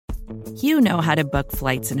You know how to book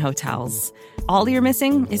flights and hotels. All you're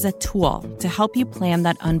missing is a tool to help you plan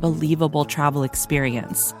that unbelievable travel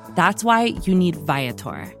experience. That's why you need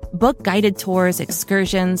Viator. Book guided tours,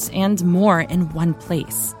 excursions, and more in one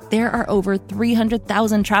place. There are over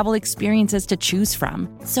 300,000 travel experiences to choose from,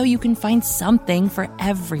 so you can find something for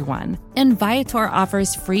everyone. And Viator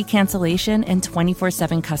offers free cancellation and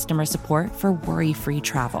 24/7 customer support for worry-free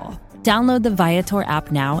travel. Download the Viator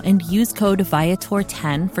app now and use code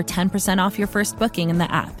Viator10 for 10% off your first booking in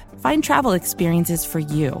the app. Find travel experiences for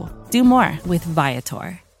you. Do more with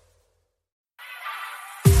Viator.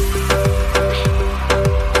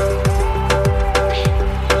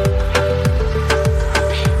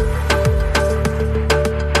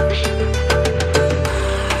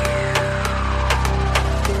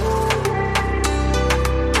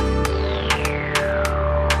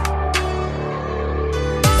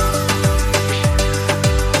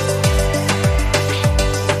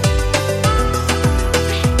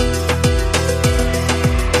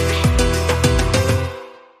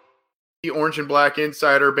 The Orange and Black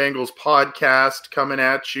Insider Bengals podcast coming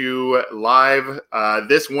at you live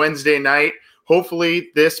this Wednesday night.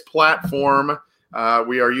 Hopefully this platform,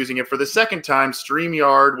 we are using it for the second time,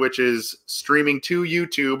 StreamYard, which is streaming to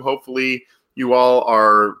YouTube. Hopefully you all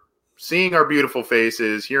are seeing our beautiful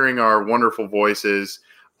faces, hearing our wonderful voices.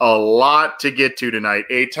 A lot to get to tonight,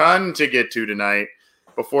 a ton to get to tonight.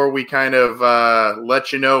 Before we kind of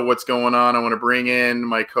let you know what's going on, I want to bring in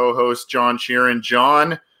my co-host, John Sheeran.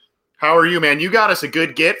 John, how are you, man? You got us a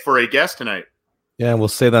good get for a guest tonight. Yeah, we'll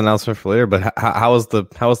save that announcement for later. But how was the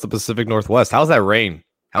Pacific Northwest? How's that rain?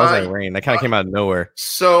 That kind of came out of nowhere.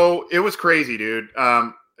 So it was crazy, dude.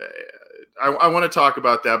 I want to talk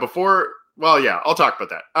about that before. Well, yeah, I'll talk about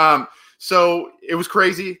that. So it was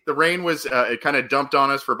crazy. The rain was it kind of dumped on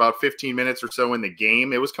us for about 15 minutes or so in the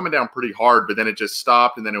game. It was coming down pretty hard, but then it just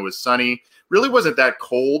stopped, and then it was sunny. Really wasn't that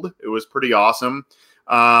cold. It was pretty awesome.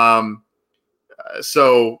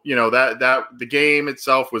 So, you know, that the game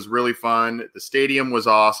itself was really fun. The stadium was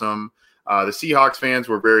awesome. The Seahawks fans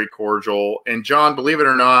were very cordial. And John, believe it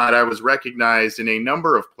or not, I was recognized in a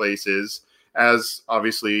number of places, as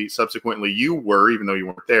obviously subsequently you were, even though you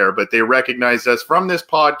weren't there, but they recognized us from this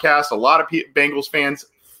podcast. A lot of Bengals fans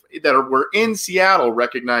that were in Seattle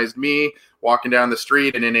recognized me walking down the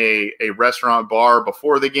street and in a restaurant bar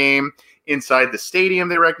before the game. Inside the stadium,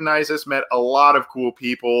 they recognized us, met a lot of cool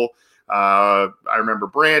people. I remember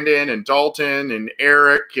Brandon and Dalton and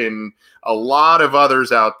Eric and a lot of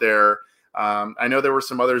others out there. I know there were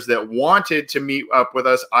some others that wanted to meet up with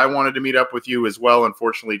us. I wanted to meet up with you as well.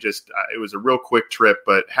 Unfortunately, it was a real quick trip,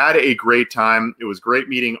 but had a great time. It was great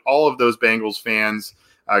meeting all of those Bengals fans.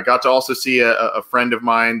 I got to also see a friend of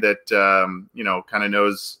mine that, kind of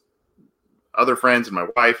knows other friends and my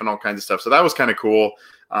wife and all kinds of stuff. So that was kind of cool.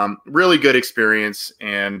 Really good experience,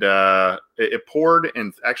 and it poured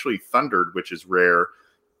and actually thundered, which is rare,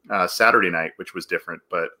 Saturday night, which was different.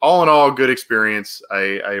 But all in all, good experience.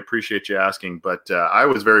 I appreciate you asking, but I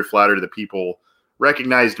was very flattered that people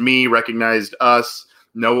recognized me, recognized us,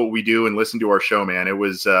 know what we do, and listen to our show, man. It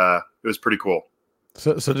was pretty cool.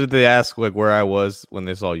 So did they ask like where I was when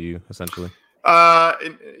they saw you, essentially?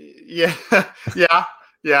 Yeah.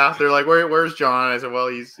 Yeah, they're like, "Where's John?" I said, "Well,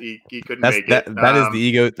 he couldn't make it." That is the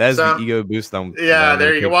ego. That is the ego boost. Yeah,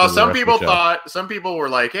 there you go. Well, some people were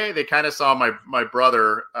like, "Hey," they kind of saw my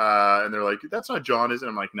brother, and they're like, "That's not John, is it?"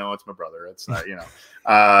 I'm like, "No, it's my brother. It's not, you know."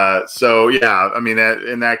 So yeah, I mean that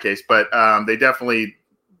in that case, but they definitely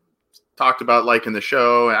talked about liking the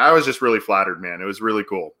show, and I was just really flattered, man. It was really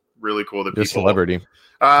cool that you're a celebrity.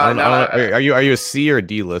 Are you a C or a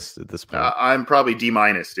D list at this point? I'm probably D-,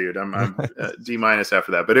 dude. I'm D-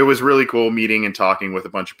 after that. But it was really cool meeting and talking with a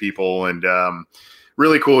bunch of people, and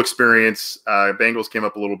really cool experience. Bengals came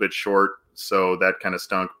up a little bit short, so that kind of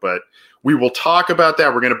stunk. But we will talk about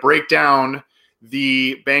that. We're going to break down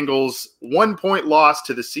the Bengals 1-point loss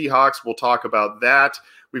to the Seahawks. We'll talk about that.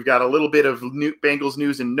 We've got a little bit of new Bengals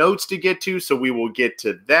news and notes to get to, so we will get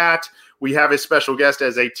to that. We have a special guest,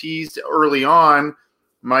 as I teased early on.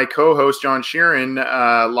 My co-host, John Sheeran,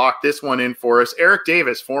 locked this one in for us. Eric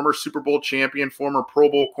Davis, former Super Bowl champion, former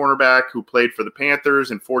Pro Bowl cornerback who played for the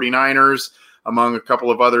Panthers and 49ers, among a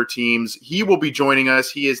couple of other teams. He will be joining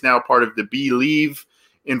us. He is now part of the Believe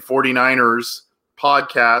in 49ers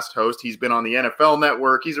podcast host. He's been on the NFL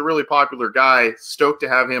Network. He's a really popular guy. Stoked to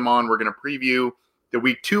have him on. We're going to preview the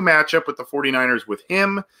Week 2 matchup with the 49ers with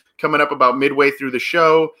him coming up about midway through the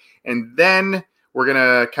show. And then we're going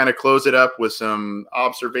to kind of close it up with some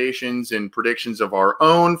observations and predictions of our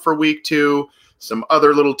own for Week 2, some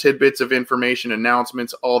other little tidbits of information,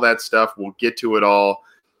 announcements, all that stuff. We'll get to it all.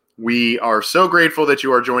 We are so grateful that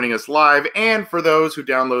you are joining us live. And for those who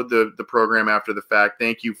download the program after the fact,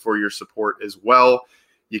 thank you for your support as well.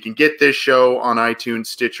 You can get this show on iTunes,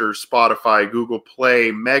 Stitcher, Spotify, Google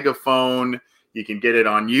Play, Megaphone. You can get it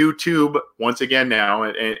on YouTube once again now,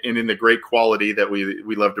 and in the great quality that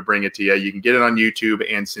we love to bring it to you. You can get it on YouTube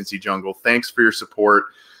and Cincy Jungle. Thanks for your support.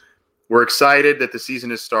 We're excited that the season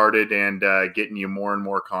has started and getting you more and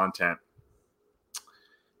more content.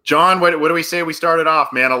 John, what do we say we started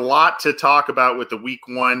off, man? A lot to talk about with the week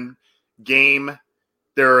 1 game.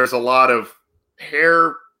 There is a lot of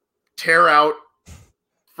hair tear out,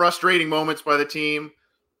 frustrating moments by the team.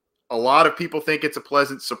 A lot of people think it's a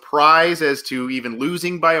pleasant surprise as to even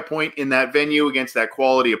losing by a point in that venue against that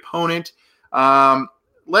quality opponent.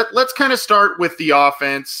 Let's kind of start with the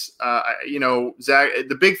offense. Zach,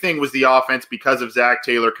 the big thing was the offense because of Zach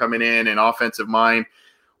Taylor coming in and offensive mind.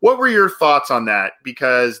 What were your thoughts on that?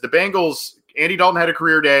 Because the Bengals, Andy Dalton had a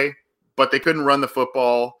career day, but they couldn't run the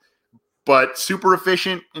football, but super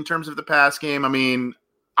efficient in terms of the pass game. I mean,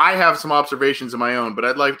 I have some observations of my own, but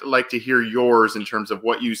I'd like to hear yours in terms of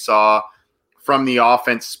what you saw from the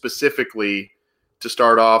offense specifically to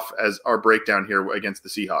start off as our breakdown here against the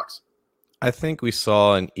Seahawks. I think we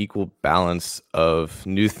saw an equal balance of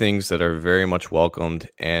new things that are very much welcomed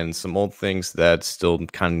and some old things that still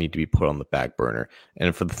kind of need to be put on the back burner.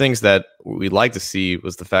 And for the things that we'd like to see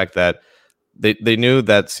was the fact that they knew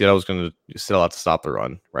that Seattle was going to set out to stop the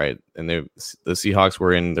run, right? And the Seahawks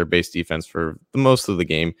were in their base defense for the most of the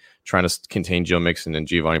game, trying to contain Joe Mixon and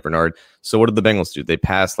Giovanni Bernard. So what did the Bengals do? They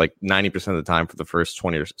passed like 90% of the time for the first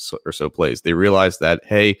 20 or so plays. They realized that,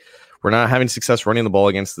 hey, we're not having success running the ball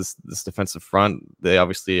against this defensive front. They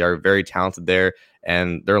obviously are very talented there,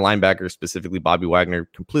 and their linebacker, specifically Bobby Wagner,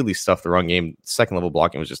 completely stuffed the run game. Second level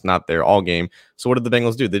blocking was just not there all game. So what did the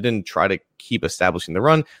Bengals do? They didn't try to keep establishing the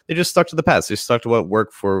run. They just stuck to the pass. They stuck to what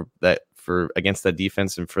worked for against that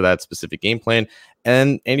defense and for that specific game plan.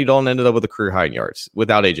 And Andy Dalton ended up with a career high in yards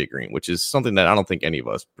without AJ Green, which is something that I don't think any of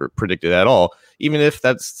us predicted at all, even if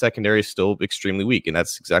that secondary is still extremely weak. And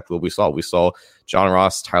that's exactly what we saw. We saw John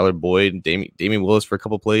Ross, Tyler Boyd, Damian Willis for a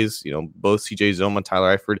couple plays, both CJ Zoma,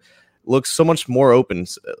 Tyler Eifert look so much more open,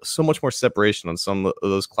 so much more separation on some of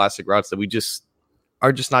those classic routes that we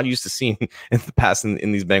are just not used to seeing in the past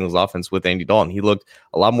in these Bengals offense with Andy Dalton. He looked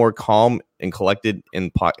a lot more calm and collected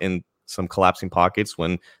in some collapsing pockets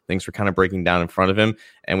when things were kind of breaking down in front of him,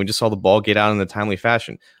 and we just saw the ball get out in a timely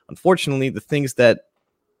fashion. Unfortunately, the things that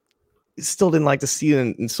still didn't like to see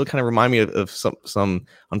and still kind of remind me of some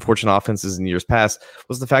unfortunate offenses in years past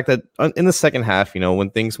was the fact that in the second half, when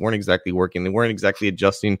things weren't exactly working, they weren't exactly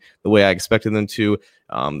adjusting the way I expected them to.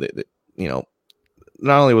 Not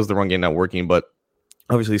only was the run game not working, but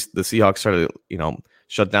obviously the Seahawks started,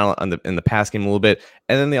 shut down in the pass game a little bit,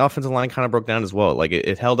 and then the offensive line kind of broke down as well. Like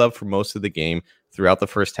it held up for most of the game throughout the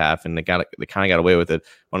first half, and they kind of got away with it.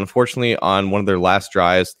 But unfortunately, on one of their last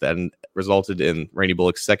drives that resulted in Randy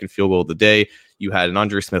Bullock's second field goal of the day, you had an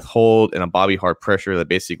Andre Smith hold and a Bobby Hart pressure that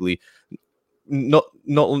basically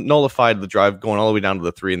nullified the drive going all the way down to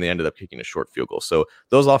the 3, and they ended up kicking a short field goal. So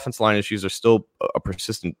those offensive line issues are still a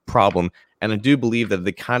persistent problem, and I do believe that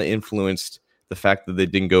they kind of influenced the fact that they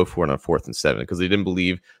didn't go for it on 4th and 7 because they didn't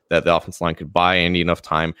believe that the offensive line could buy Andy enough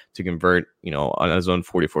time to convert, on his own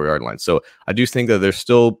 44-yard line. So I do think that there's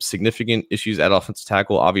still significant issues at offensive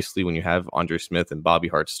tackle, obviously, when you have Andre Smith and Bobby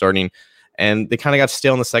Hart starting. And they kind of got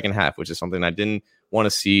stale in the second half, which is something I didn't want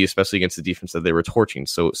to see, especially against the defense that they were torching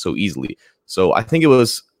so easily. So I think it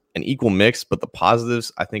was an equal mix, but the positives,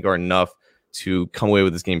 I think, are enough to come away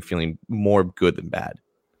with this game feeling more good than bad.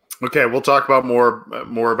 Okay, we'll talk about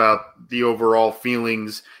more about the overall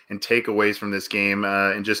feelings and takeaways from this game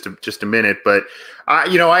in just a minute. But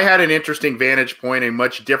I had an interesting vantage point, a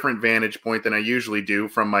much different vantage point than I usually do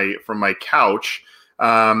from my couch.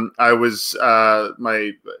 I was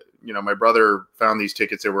my brother found these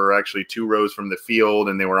tickets that were actually 2 rows from the field,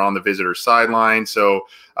 and they were on the visitor sideline. So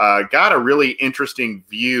got a really interesting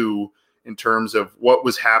view in terms of what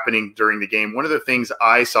was happening during the game. One of the things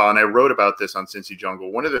I saw, and I wrote about this on Cincy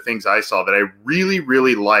Jungle, one of the things I saw that I really,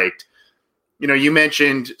 really liked, you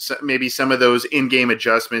mentioned maybe some of those in-game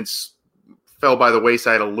adjustments fell by the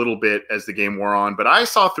wayside a little bit as the game wore on, but I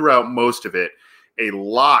saw throughout most of it a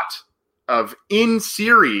lot of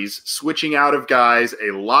in-series switching out of guys,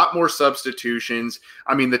 a lot more substitutions.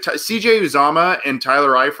 I mean, CJ Uzomah and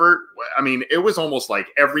Tyler Eifert, it was almost like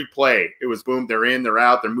every play. It was boom, they're in, they're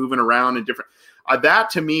out, they're moving around in different. That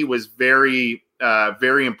to me was very,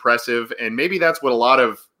 very impressive. And maybe that's what a lot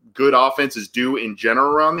of good offenses do in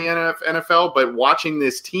general around the NFL. But watching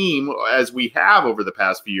this team, as we have over the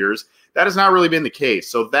past few years, that has not really been the case.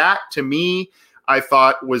 So that to me, I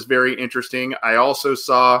thought was very interesting. I also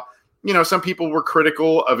saw, some people were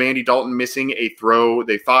critical of Andy Dalton missing a throw.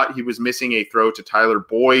 They thought he was missing a throw to Tyler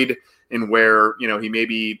Boyd, and where, he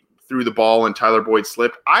maybe threw the ball and Tyler Boyd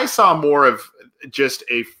slipped. I saw more of just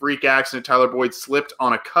a freak accident. Tyler Boyd slipped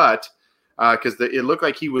on a cut because it looked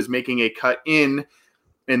like he was making a cut in,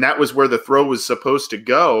 and that was where the throw was supposed to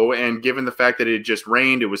go. And given the fact that it just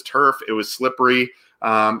rained, it was turf, it was slippery,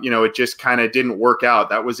 it just kind of didn't work out.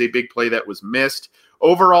 That was a big play that was missed.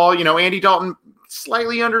 Overall, Andy Dalton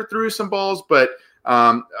slightly underthrew some balls, but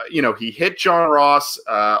he hit John Ross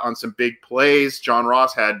on some big plays. John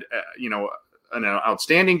Ross had, an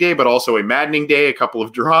outstanding day, but also a maddening day, a couple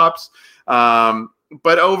of drops.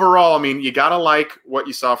 But overall, you got to like what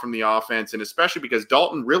you saw from the offense, and especially because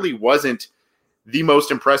Dalton really wasn't the most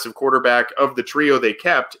impressive quarterback of the trio they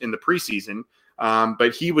kept in the preseason.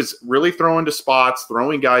 But he was really throwing to spots,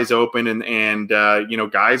 throwing guys open, and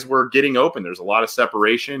guys were getting open. There's a lot of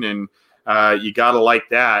separation, and you got to like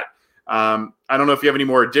that. I don't know if you have any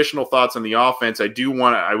more additional thoughts on the offense.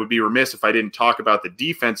 I would be remiss if I didn't talk about the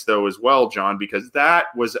defense, though, as well, John, because that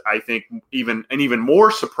was, I think, even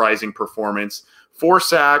more surprising performance. 4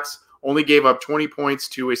 sacks, only gave up 20 points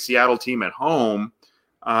to a Seattle team at home.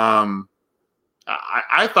 I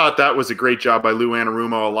thought that was a great job by Lou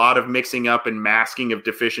Anarumo. A lot of mixing up and masking of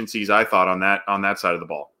deficiencies, I thought, on that side of the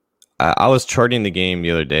ball. I was charting the game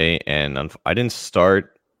the other day, and I didn't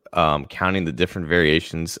start counting the different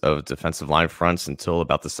variations of defensive line fronts until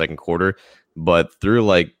about the second quarter. But through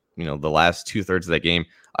the last 2/3 of that game,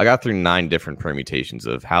 I got through 9 different permutations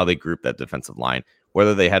of how they grouped that defensive line,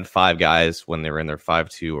 whether they had 5 guys when they were in their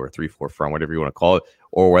 5-2 or 3-4 front, whatever you want to call it,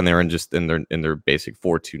 or when they were in their basic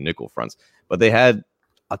 4-2 nickel fronts. But they had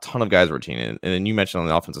a ton of guys rotating, and then you mentioned on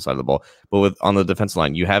the offensive side of the ball, but on the defensive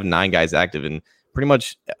line, you have 9 guys active, and pretty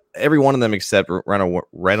much every one of them except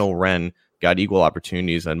Reynold Wren got equal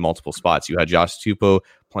opportunities in multiple spots. You had Josh Tupou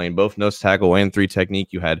playing both nose tackle and 3 technique.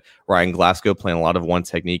 You had Ryan Glasgow playing a lot of 1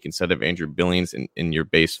 technique instead of Andrew Billings in your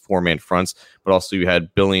base 4-man fronts, but also you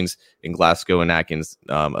had Billings and Glasgow and Atkins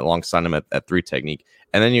alongside him at 3 technique.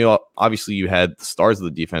 And then you had the stars of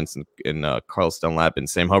the defense in Carlos Dunlap and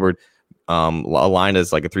Sam Hubbard aligned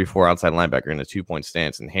as like a 3-4 outside linebacker in a 2-point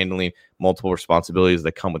stance and handling multiple responsibilities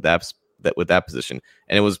that come with that position.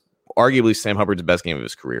 And it was arguably Sam Hubbard's best game of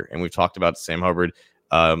his career. And we've talked about Sam Hubbard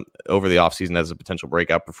over the offseason as a potential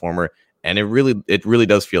breakout performer. And it really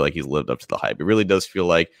does feel like he's lived up to the hype. It really does feel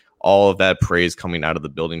like all of that praise coming out of the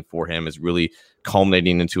building for him is really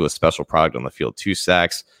culminating into a special product on the field. 2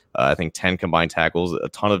 sacks, I think 10 combined tackles, a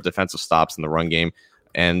ton of defensive stops in the run game.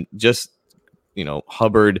 And just,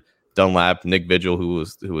 Hubbard, Dunlap, Nick Vigil, who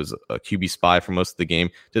was a QB spy for most of the game,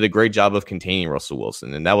 did a great job of containing Russell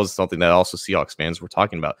Wilson. And that was something that also Seahawks fans were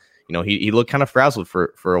talking about. He looked kind of frazzled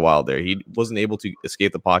for a while there. He wasn't able to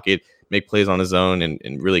escape the pocket, make plays on his own,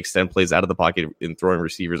 and really extend plays out of the pocket and throwing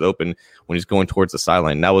receivers open when he's going towards the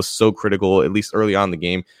sideline. And that was so critical, at least early on in the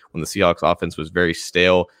game, when the Seahawks offense was very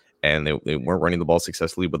stale and they weren't running the ball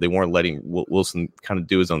successfully, but they weren't letting Wilson kind of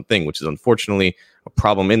do his own thing, which is unfortunately a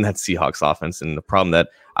problem in that Seahawks offense and the problem that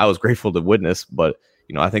I was grateful to witness. But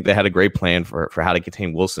I think they had a great plan for how to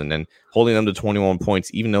contain Wilson, and holding them to 21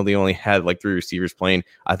 points, even though they only had 3 receivers playing,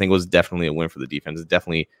 I think was definitely a win for the defense. It's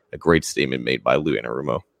definitely a great statement made by Lou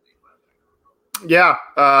Anarumo. Yeah.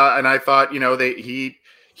 And I thought,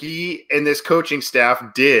 he and this coaching staff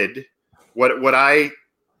did what I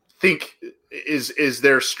think is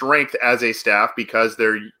their strength as a staff, because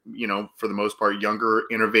they're, for the most part, younger,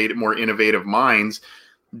 more innovative minds.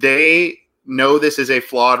 They know this is a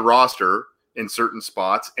flawed roster in certain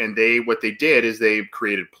spots, and what they did is they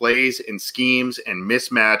created plays and schemes and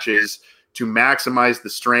mismatches to maximize the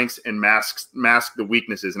strengths and mask the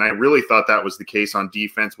weaknesses. And I really thought that was the case on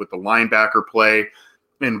defense with the linebacker play,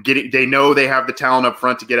 and they know they have the talent up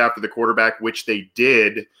front to get after the quarterback, which they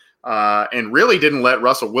did, and really didn't let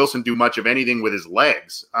Russell Wilson do much of anything with his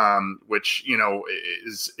legs, which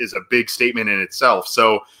is a big statement in itself.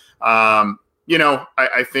 So I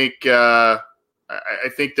think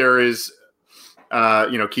there is.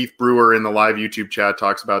 Keith Brewer in the live YouTube chat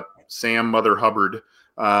talks about Sam Mother Hubbard,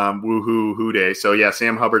 woohoo hoo day. So yeah,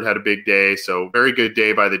 Sam Hubbard had a big day. So very good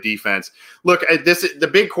day by the defense. Look, the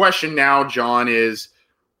big question now, John, is,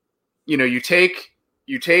 you take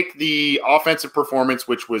the offensive performance,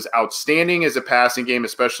 which was outstanding as a passing game,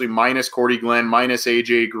 especially minus Cordy Glenn, minus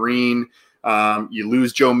AJ Green. You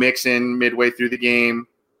lose Joe Mixon midway through the game.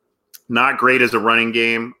 Not great as a running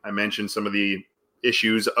game. I mentioned some of the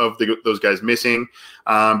issues of those guys missing.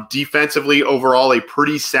 Defensively, overall, a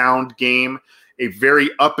pretty sound game. A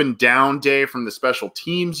very up and down day from the special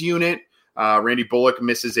teams unit. Randy Bullock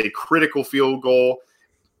misses a critical field goal.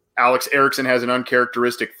 Alex Erickson has an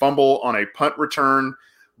uncharacteristic fumble on a punt return.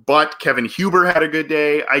 But Kevin Huber had a good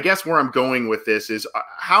day. I guess where I'm going with this is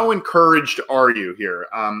how encouraged are you here?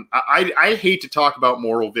 I hate to talk about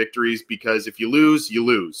moral victories because if you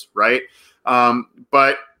lose, right?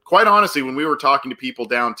 But quite honestly, when we were talking to people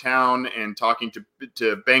downtown and talking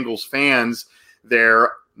to Bengals fans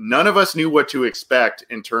there, none of us knew what to expect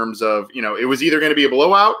in terms of, it was either going to be a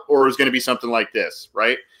blowout or it was going to be something like this,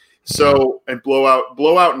 right? So, and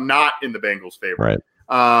blowout not in the Bengals' favor.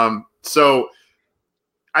 Right. So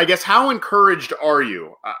I guess how encouraged are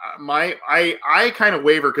you? I kind of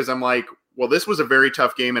waver because I'm like, well, this was a very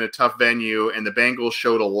tough game in a tough venue, and the Bengals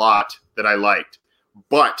showed a lot that I liked.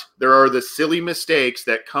 But there are the silly mistakes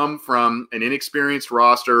that come from an inexperienced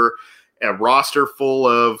roster, a roster full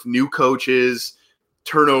of new coaches,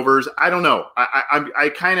 turnovers. I don't know.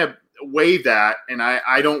 I kind of weigh that, and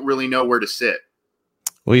I don't really know where to sit.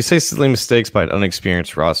 Well, you say silly mistakes by an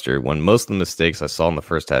unexperienced roster when most of the mistakes I saw in the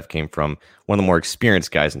first half came from one of the more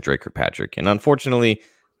experienced guys in Dre Kirkpatrick. And unfortunately,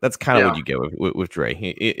 that's kind of what you get with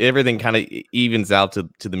Dre. Everything kind of evens out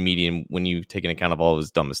to the median when you take into account of all of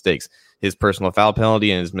his dumb mistakes. His personal foul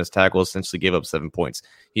penalty and his missed tackle essentially gave up 7 points.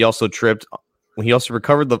 He also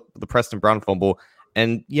recovered the Preston Brown fumble.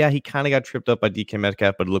 And yeah, he kind of got tripped up by DK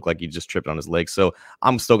Metcalf, but it looked like he just tripped on his leg. So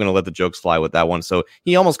I'm still going to let the jokes fly with that one. So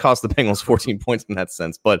he almost cost the Bengals 14 points in that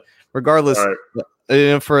sense. But regardless,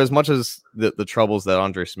 for as much as the troubles that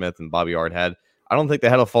Andre Smith and Bobby Ard had, I don't think they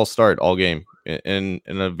had a false start all game in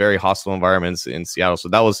a very hostile environment in Seattle. So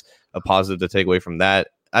that was a positive to take away from that.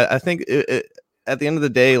 I think at the end of the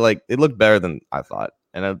day, like, it looked better than I thought.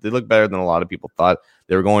 And they looked better than a lot of people thought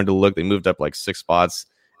they were going to look. They moved up like 6 spots.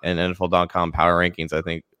 And NFL.com power rankings, I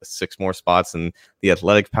think 6 more spots, and the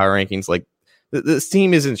Athletic power rankings. Like, this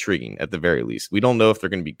team is intriguing at the very least. We don't know if they're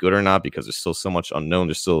going to be good or not because there's still so much unknown.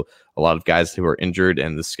 There's still a lot of guys who are injured,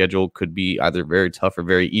 and the schedule could be either very tough or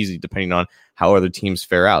very easy depending on how other teams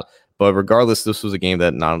fare out. But regardless, this was a game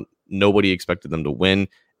that nobody expected them to win,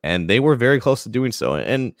 and they were very close to doing so.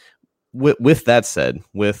 And with that said,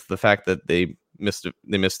 with the fact that they missed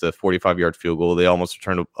a 45-yard field goal. They almost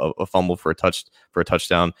returned a fumble for a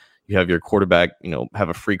touchdown. You have your quarterback, have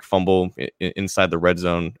a freak fumble inside the red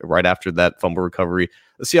zone right after that fumble recovery.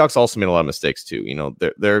 The Seahawks also made a lot of mistakes too.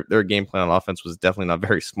 Their game plan on offense was definitely not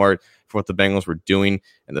very smart for what the Bengals were doing,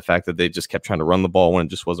 and the fact that they just kept trying to run the ball when it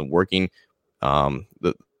just wasn't working.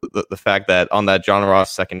 The fact that on that John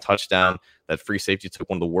Ross second touchdown, that free safety took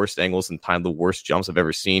one of the worst angles and timed the worst jumps I've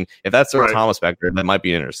ever seen. If that's Earl Thomas back there, that might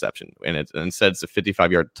be an interception. And instead, it's a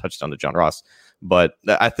 55-yard touchdown to John Ross. But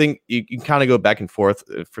I think you can kind of go back and forth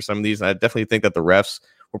for some of these. And I definitely think that the refs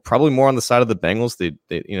were probably more on the side of the Bengals.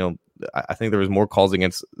 I think there was more calls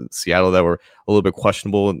against Seattle that were a little bit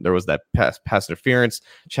questionable. There was that pass interference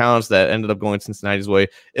challenge that ended up going Cincinnati's way.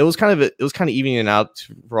 It was kind of evening out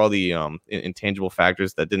for all the intangible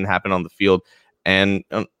factors that didn't happen on the field. And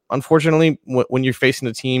unfortunately, when you're facing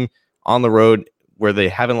a team on the road where they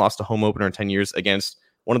haven't lost a home opener in 10 years against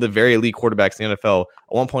one of the very elite quarterbacks in the NFL,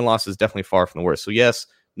 a 1-point loss is definitely far from the worst. So yes,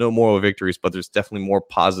 no moral victories, but there's definitely more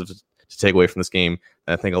positives to take away from this game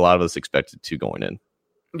than I think a lot of us expected to going in.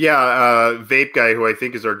 Yeah, Vape Guy, who I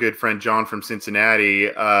think is our good friend John from Cincinnati.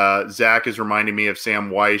 Zach is reminding me of Sam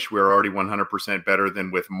Weish. We're already 100% better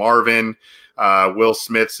than with Marvin. Will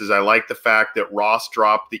Smith says, I like the fact that Ross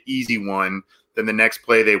dropped the easy one. Then the next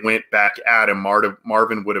play they went back at him.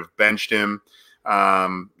 Marvin would have benched him.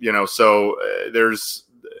 So there's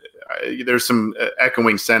some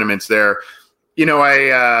echoing sentiments there.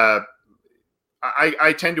 I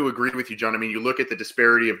tend to agree with you, John. I mean, you look at the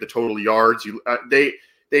disparity of the total yards. They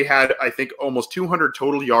had, I think, almost 200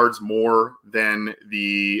 total yards more than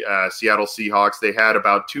the Seattle Seahawks. They had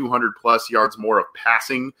about 200 plus yards more of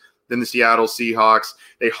passing than the Seattle Seahawks.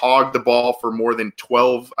 They hogged the ball for more than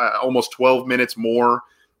almost 12 minutes more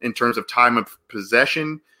in terms of time of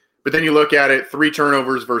possession. But then you look at it, 3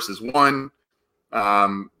 turnovers versus 1.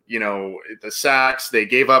 The sacks, they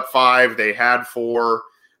gave up 5. They had 4.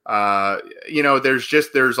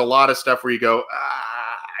 There's a lot of stuff where you go,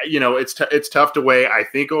 it's tough to weigh. I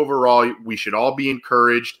think overall we should all be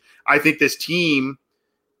encouraged. I think this team,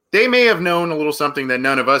 they may have known a little something that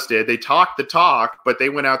none of us did. They talked the talk, but they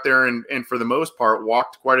went out there and for the most part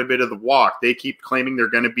walked quite a bit of the walk. They keep claiming they're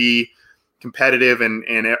going to be competitive and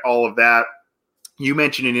all of that. You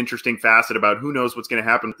mentioned an interesting facet about who knows what's going to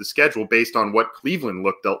happen with the schedule based on what Cleveland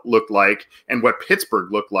looked like and what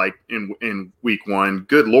Pittsburgh looked like in week 1.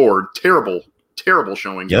 Good Lord, terrible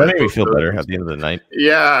showings. Yeah, that made me feel better at the end of the night.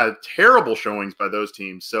 Yeah, terrible showings by those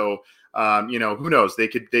teams. So Who knows? They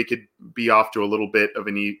could be off to a little bit of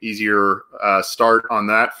an easier start on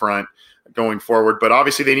that front going forward. But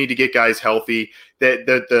obviously they need to get guys healthy.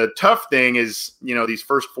 The tough thing is, these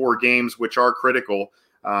first 4 games, which are critical,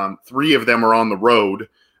 3 of them are on the road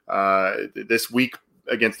this week,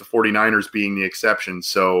 against the 49ers being the exception.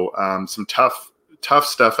 So some tough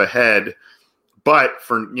stuff ahead. But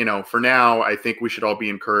for now, I think we should all be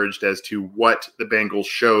encouraged as to what the Bengals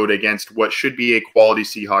showed against what should be a quality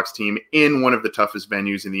Seahawks team in one of the toughest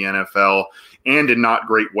venues in the NFL and in not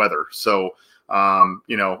great weather. So,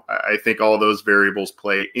 I think all of those variables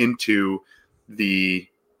play into the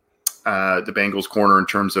Bengals corner in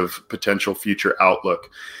terms of potential future outlook.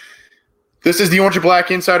 This is the Orange and Black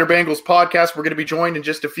Insider Bengals podcast. We're going to be joined in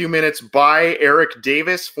just a few minutes by Eric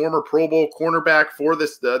Davis, former Pro Bowl cornerback for the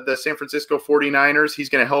San Francisco 49ers. He's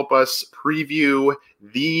going to help us preview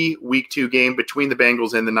the Week 2 game between the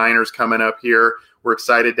Bengals and the Niners coming up here. We're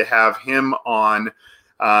excited to have him on.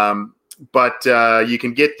 But you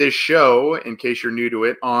can get this show, in case you're new to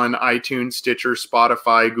it, on iTunes, Stitcher,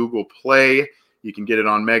 Spotify, Google Play. You can get it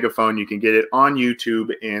on Megaphone. You can get it on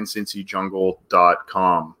YouTube and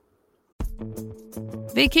CincyJungle.com.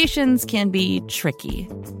 Vacations can be tricky.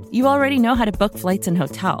 You already know how to book flights and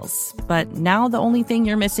hotels, but now the only thing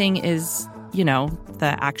you're missing is,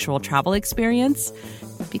 the actual travel experience.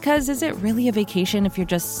 Because is it really a vacation if you're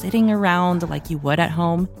just sitting around like you would at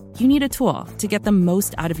home? You need a tool to get the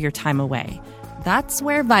most out of your time away. That's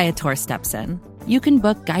where Viator steps in. You can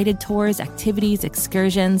book guided tours, activities,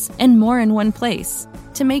 excursions, and more in one place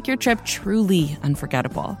to make your trip truly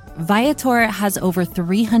unforgettable. Viator has over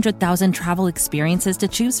 300,000 travel experiences to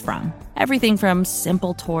choose from. Everything from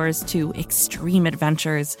simple tours to extreme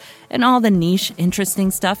adventures and all the niche, interesting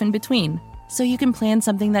stuff in between. So you can plan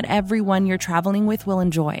something that everyone you're traveling with will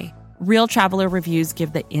enjoy. Real traveler reviews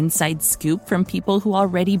give the inside scoop from people who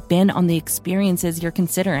already been on the experiences you're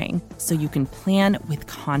considering, so you can plan with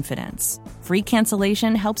confidence. Free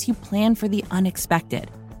cancellation helps you plan for the unexpected.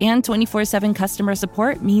 And 24/7 customer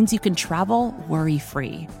support means you can travel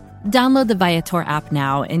worry-free. Download the Viator app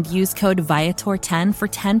now and use code Viator10 for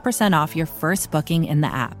 10% off your first booking in the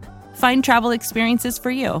app. Find travel experiences for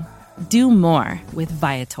you. Do more with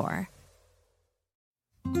Viator.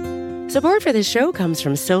 Support for this show comes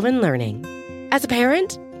from Sylvan Learning. As a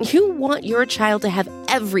parent, you want your child to have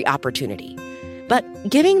every opportunity, but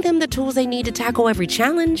giving them the tools they need to tackle every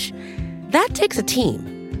challenge, that takes a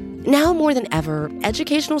team. Now more than ever,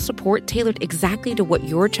 educational support tailored exactly to what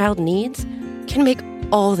your child needs can make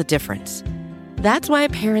all the difference. That's why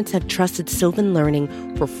parents have trusted Sylvan Learning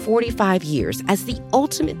for 45 years as the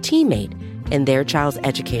ultimate teammate in their child's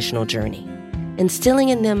educational journey, instilling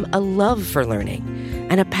in them a love for learning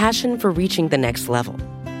and a passion for reaching the next level.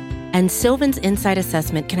 And Sylvan's Insight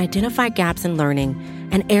Assessment can identify gaps in learning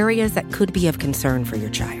and areas that could be of concern for your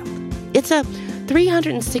child. It's a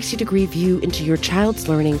 360-degree view into your child's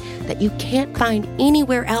learning that you can't find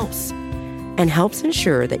anywhere else, and helps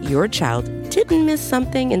ensure that your child didn't miss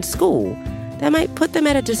something in school that might put them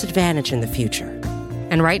at a disadvantage in the future.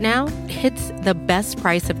 And right now, it's the best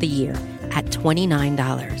price of the year at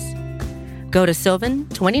 $29. Go to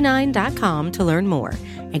sylvan29.com to learn more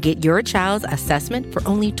and get your child's assessment for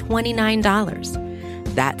only $29.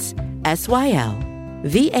 That's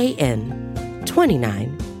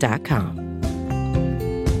SYLVAN29.com.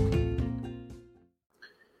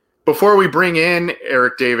 Before we bring in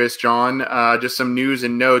Eric Davis, John, just some news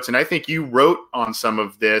and notes, and I think you wrote on some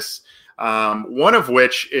of this, one of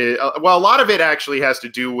which is, a lot of it actually has to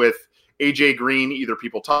do with AJ Green, either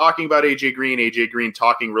people talking about AJ Green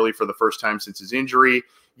talking really for the first time since his injury.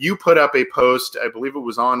 You put up a post, I believe it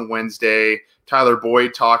was on Wednesday, Tyler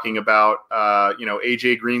Boyd talking about,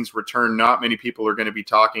 AJ Green's return. Not many people are going to be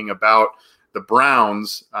talking about the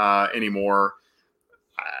Browns anymore.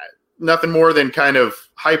 Nothing more than kind of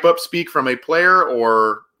hype up speak from a player,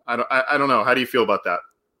 or I don't know. How do you feel about that?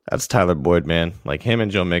 That's Tyler Boyd, man. Like, him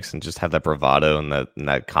and Joe Mixon just have that bravado and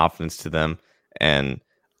that confidence to them. And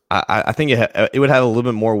I think it would have a little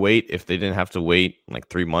bit more weight if they didn't have to wait like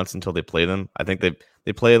 3 months until they play them. I think they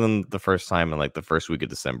play them the first time in like the first week of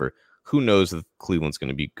December. Who knows if Cleveland's going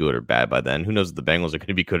to be good or bad by then? Who knows if the Bengals are going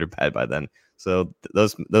to be good or bad by then? So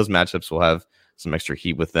those matchups will have some extra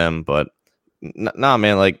heat with them. But nah,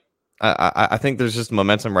 man, like, I think there's just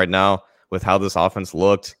momentum right now with how this offense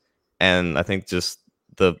looked. And I think just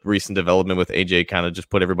the recent development with AJ kind of just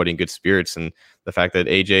put everybody in good spirits. And the fact that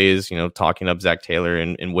AJ is, talking up Zach Taylor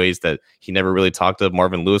in ways that he never really talked to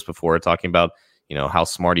Marvin Lewis before, talking about, how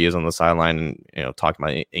smart he is on the sideline and, talking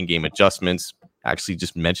about in-game adjustments, actually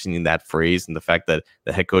just mentioning that phrase, and the fact that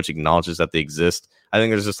the head coach acknowledges that they exist. I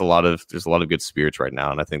think there's a lot of good spirits right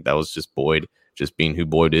now, and I think that was just Boyd just being who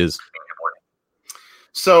Boyd is.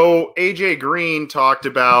 So AJ Green talked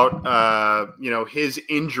about his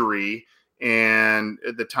injury and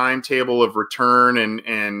the timetable of return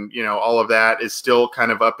and all of that is still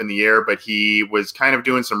kind of up in the air, but he was kind of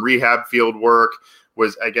doing some rehab field work,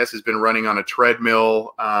 has been running on a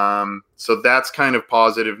treadmill. So that's kind of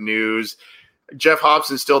positive news. Jeff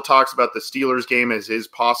Hobson still talks about the Steelers game as his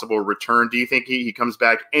possible return. Do you think he comes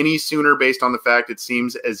back any sooner based on the fact it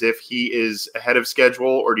seems as if he is ahead of schedule,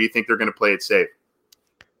 or do you think they're going to play it safe?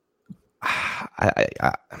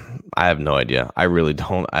 I have no idea. I really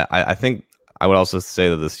don't. I think I would also say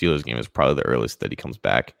that the Steelers game is probably the earliest that he comes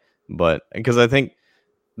back. But because I think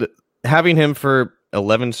having him for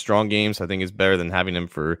 11 strong games, I think is better than having him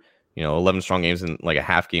for 11 strong games in like a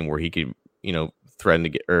half game where he could threaten to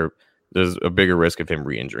get, or there's a bigger risk of him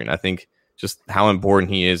re-injuring. I think just how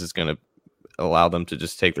important he is going to allow them to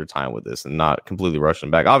just take their time with this and not completely rush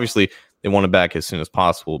him back. Obviously, they want him back as soon as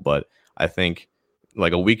possible, but I think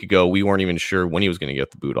like a week ago, we weren't even sure when he was going to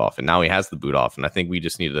get the boot off, and now he has the boot off. And I think we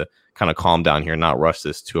just need to kind of calm down here and not rush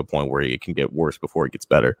this to a point where it can get worse before it gets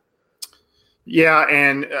better. Yeah,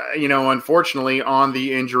 and, unfortunately, on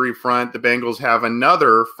the injury front, the Bengals have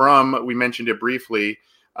another we mentioned it briefly,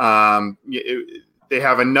 they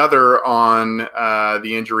have another on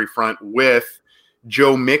the injury front with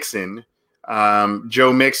Joe Mixon.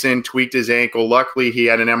 Joe Mixon tweaked his ankle. Luckily, he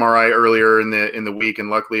had an MRI earlier in the week,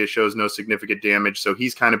 and luckily it shows no significant damage. So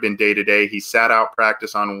he's kind of been day-to-day. He sat out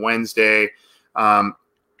practice on Wednesday.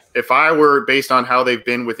 If I were, based on how they've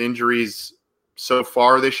been with injuries so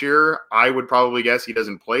far this year, I would probably guess he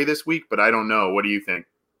doesn't play this week, but I don't know. What do you think?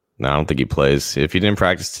 No, I don't think he plays. If he didn't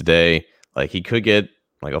practice today, like he could get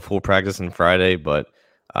like a full practice on Friday, but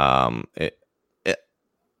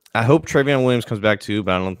I hope Travion Williams comes back too,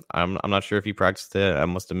 but I'm not sure if he practiced it. I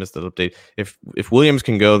must have missed that update. If Williams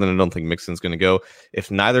can go, then I don't think Mixon's going to go. If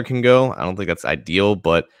neither can go, I don't think that's ideal,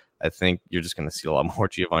 but I think you're just going to see a lot more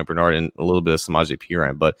Giovanni Bernard and a little bit of Samaje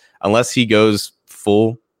Perine. But unless he goes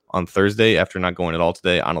full on Thursday after not going at all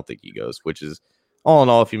today, I don't think he goes, which is all in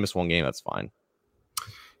all, if you miss one game, that's fine.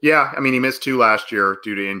 Yeah, I mean, he missed 2 last year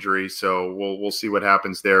due to injury, so we'll see what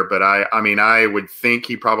happens there. But I would think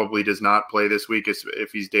he probably does not play this week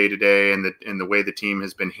if he's day to day, and the way the team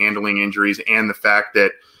has been handling injuries, and the fact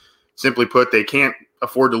that, simply put, they can't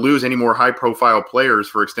afford to lose any more high profile players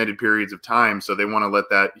for extended periods of time, so they want to let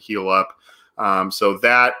that heal up. So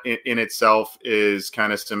that in itself is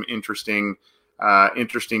kind of some interesting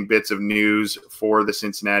bits of news for the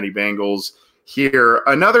Cincinnati Bengals here.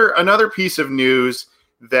 Another piece of news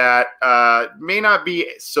that may not be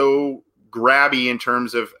so grabby in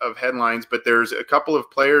terms of headlines, but there's a couple of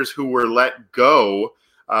players who were let go,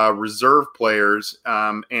 reserve players,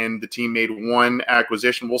 and the team made one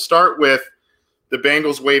acquisition. We'll start with the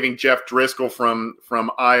Bengals waiving Jeff Driscoll from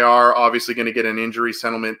IR, obviously going to get an injury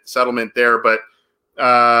settlement there, but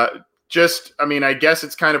I guess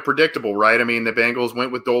it's kind of predictable, right? I mean, the Bengals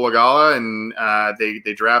went with Dolagala, and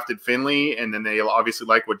they drafted Finley, and then they obviously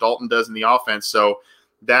like what Dalton does in the offense, so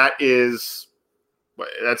that's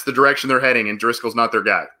the direction they're heading, and Driscoll's not their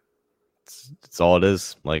guy. It's all it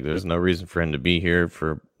is. Like, there's no reason for him to be here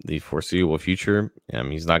for the foreseeable future.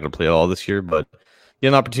 He's not going to play all this year, but get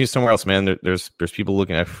an opportunity somewhere else, man. There's people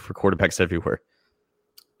looking for quarterbacks everywhere.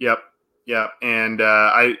 Yep. And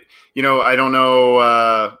I don't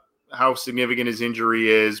know how significant his injury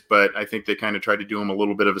is, but I think they kind of tried to do him a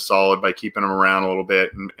little bit of a solid by keeping him around a little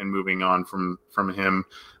bit and moving on from him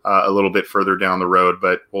a little bit further down the road.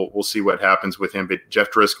 But we'll see what happens with him. But Jeff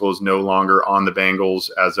Driscoll is no longer on the Bengals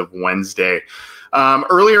as of Wednesday.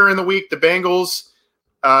 Earlier in the week, the Bengals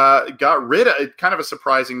got rid of, kind of a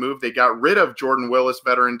surprising move. They got rid of Jordan Willis,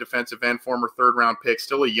 veteran defensive end, former third-round pick,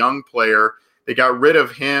 still a young player. They got rid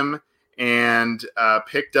of him and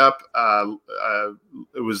picked up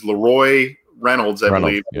it was Leroy Reynolds, I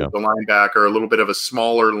believe, the linebacker, a little bit of a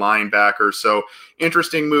smaller linebacker. So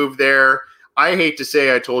interesting move there. I hate to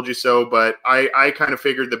say I told you so, but I kind of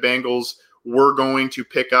figured the Bengals were going to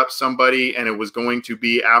pick up somebody, and it was going to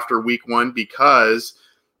be after week 1 because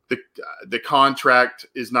the contract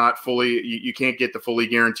is not fully – you can't get the fully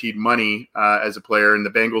guaranteed money as a player, and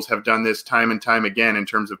the Bengals have done this time and time again in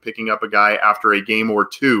terms of picking up a guy after a game or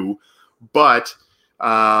two. But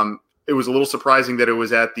it was a little surprising that it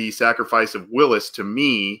was at the sacrifice of Willis to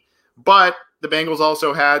me. But the Bengals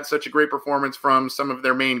also had such a great performance from some of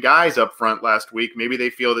their main guys up front last week. Maybe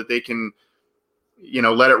they feel that they can,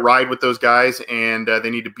 let it ride with those guys, and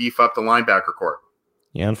they need to beef up the linebacker corps.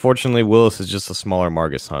 Yeah, unfortunately, Willis is just a smaller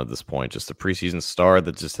Marcus Hunt at this point, just a preseason star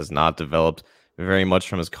that just has not developed very much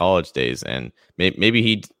from his college days, and maybe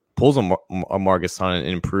he pulls a Marcus Hunt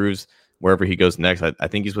and improves wherever he goes next. I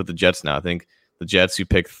think he's with the Jets now. I think the Jets, who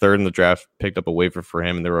picked third in the draft, picked up a waiver for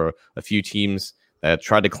him, and there were a few teams that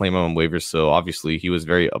tried to claim him on waivers. So obviously he was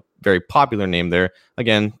a very popular name there.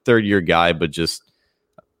 Again, third-year guy, but just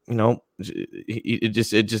it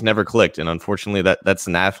just never clicked. And unfortunately, that's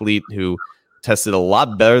an athlete who tested a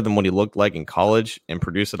lot better than what he looked like in college and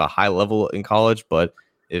produced at a high level in college. But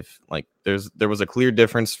if there was a clear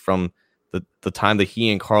difference from the time that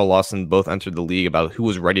he and Carl Lawson both entered the league about who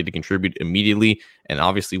was ready to contribute immediately. And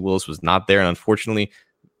obviously Willis was not there. And unfortunately,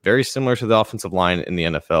 very similar to the offensive line in the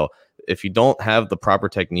NFL. If you don't have the proper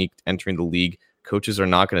technique entering the league, coaches are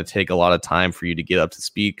not going to take a lot of time for you to get up to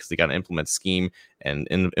speed because they got to implement scheme and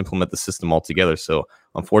implement the system altogether. So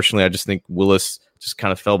unfortunately, I just think Willis just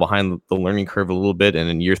kind of fell behind the learning curve a little bit. And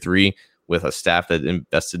in year 3, with a staff that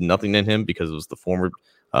invested nothing in him because it was the former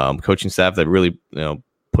coaching staff that really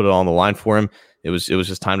put it on the line for him, it was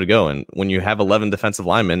just time to go. And when you have 11 defensive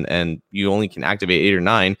linemen and you only can activate 8 or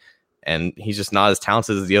 9, and he's just not as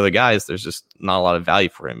talented as the other guys, there's just not a lot of value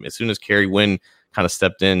for him. As soon as Kerry Wynn kind of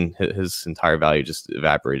stepped in, his entire value just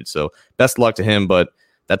evaporated. So best of luck to him. But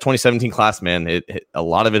that 2017 class, man, a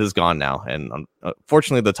lot of it is gone now. And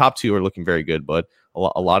unfortunately, the top 2 are looking very good, but a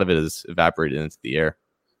lot of it is evaporated into the air.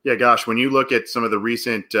 Yeah, gosh, when you look at some of the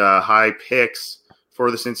recent high picks for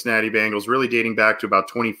the Cincinnati Bengals, really dating back to about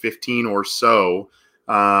 2015 or so,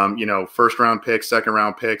 first round picks, second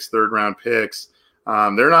round picks, third round picks. There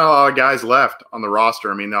are not a lot of guys left on the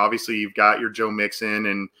roster. I mean, obviously you've got your Joe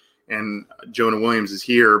Mixon and Jonah Williams is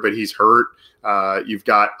here, but he's hurt. You've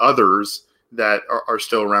got others that are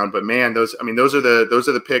still around, but man, those are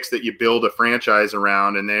the picks that you build a franchise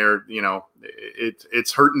around, and they're,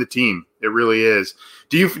 it's hurting the team. It really is.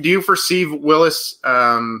 Do you foresee Willis?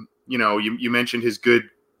 You mentioned his good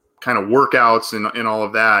kind of workouts and all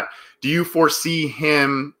of that. Do you foresee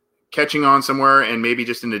him catching on somewhere and maybe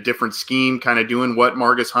just in a different scheme, kind of doing what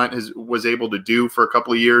Marcus Hunt was able to do for a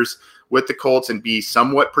couple of years with the Colts and be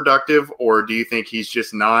somewhat productive? Or do you think he's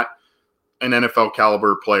just not an NFL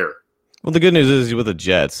caliber player? Well, the good news is he's with the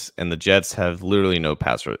Jets, and the Jets have literally no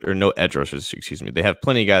no edge rushers. Excuse me. They have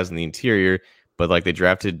plenty of guys in the interior, but they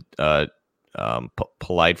drafted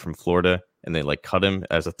Polite from Florida, and they cut him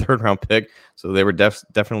as a 3rd-round pick. So they were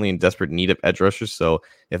definitely in desperate need of edge rushers. So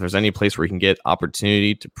if there's any place where he can get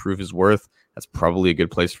opportunity to prove his worth, that's probably a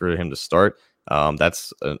good place for him to start.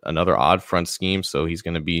 That's another odd front scheme, so he's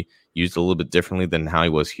going to be used a little bit differently than how he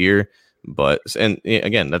was here. And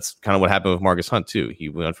again, that's kind of what happened with Marcus Hunt too. He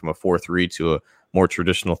went from a 4-3 to a more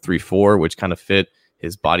traditional 3-4, which kind of fit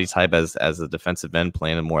his body type as a defensive end,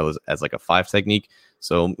 playing more as a 5 technique.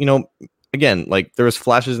 So, again, there was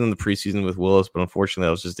flashes in the preseason with Willis, but unfortunately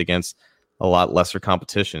that was just against a lot lesser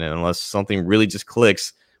competition. And unless something really just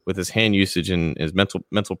clicks with his hand usage and his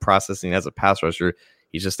mental processing as a pass rusher,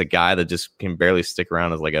 he's just a guy that just can barely stick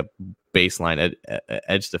around as a baseline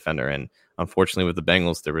edge defender. And unfortunately with the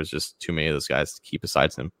Bengals, there was just too many of those guys to keep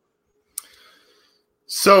besides him.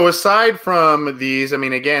 So aside from these, I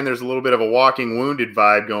mean, again, there's a little bit of a walking wounded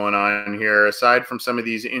vibe going on here. Aside from some of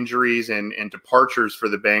these injuries and departures for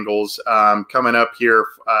the Bengals, coming up here,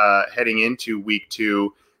 heading into week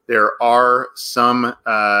 2, there are some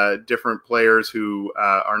different players who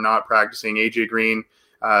are not practicing. AJ Green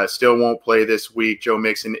still won't play this week. Joe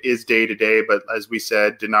Mixon is day-to-day, but as we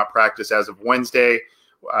said, did not practice as of Wednesday.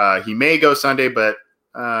 He may go Sunday, but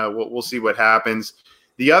we'll see what happens.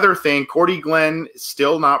 The other thing, Cordy Glenn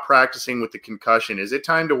still not practicing with the concussion. Is it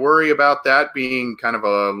time to worry about that being kind of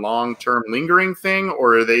a long-term lingering thing,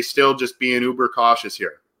 or are they still just being uber cautious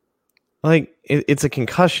here? It's a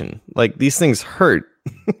concussion. These things hurt.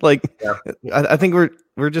 Yeah. I think we're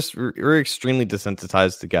extremely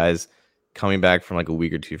desensitized to guys coming back from a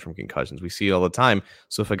week or 2 from concussions. We see it all the time.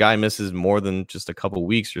 So if a guy misses more than just a couple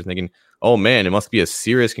weeks, you're thinking, oh man, it must be a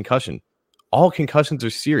serious concussion. All concussions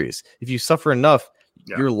are serious. If you suffer enough,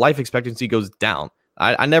 your life expectancy goes down.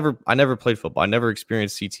 I never played football. I never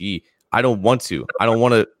experienced CTE. I don't want to. I don't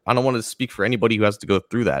want to speak for anybody who has to go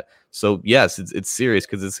through that. So yes, it's serious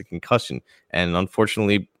because it's a concussion. And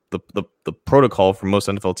unfortunately, the protocol for most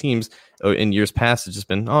NFL teams in years past has just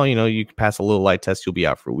been, you can pass a little light test, you'll be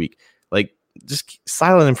out for a week. Just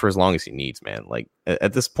silent him for as long as he needs, man.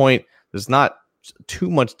 At this point, there's not too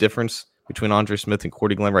much difference between Andre Smith and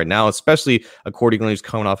Cordy Glenn right now, especially a Cordy Glenn who's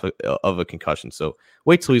coming off of a concussion. So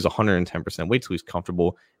wait till he's 110%. Wait till he's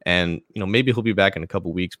comfortable, and maybe he'll be back in a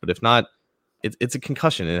couple weeks. But if not, it's a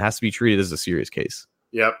concussion, and it has to be treated as a serious case.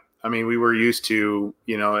 Yep. I mean, we were used to,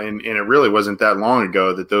 and it really wasn't that long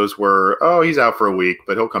ago that those were, he's out for a week,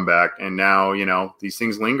 but he'll come back. And now, these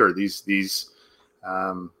things linger. These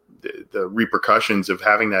the repercussions of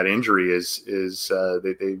having that injury is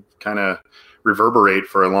they kind of reverberate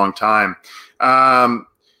for a long time.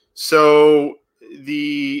 So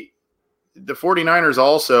the 49ers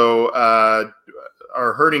also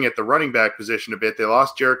are hurting at the running back position a bit. They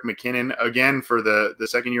lost Jerick McKinnon again for the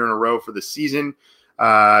second year in a row for the season.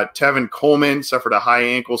 Tevin Coleman suffered a high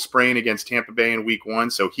ankle sprain against Tampa Bay in week 1,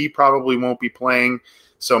 so he probably won't be playing.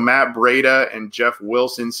 So Matt Breida and Jeff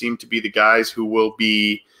Wilson seem to be the guys who will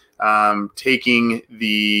be taking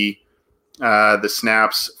the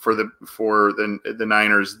snaps for the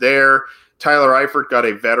Niners there. Tyler Eifert got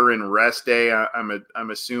a veteran rest day. I'm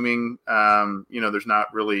assuming there's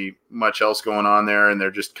not really much else going on there, and they're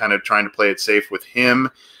just kind of trying to play it safe with him.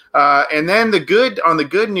 And then the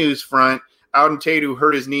good news front, Auden Tate, who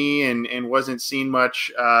hurt his knee and wasn't seen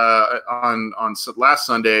much on last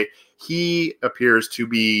Sunday, he appears to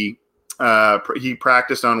be he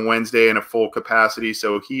practiced on Wednesday in a full capacity,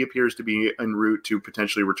 so he appears to be en route to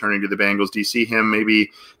potentially returning to the Bengals. Do you see him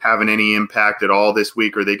maybe having any impact at all this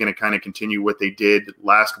week? Or are they going to kind of continue what they did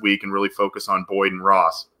last week and really focus on Boyd and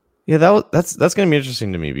Ross? Yeah, that's going to be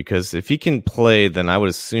interesting to me, because if he can play, then I would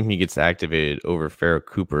assume he gets activated over Pharoh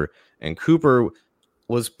Cooper. And Cooper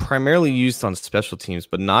was primarily used on special teams,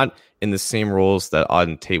 but not in the same roles that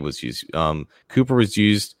Auden Tate was used. Cooper was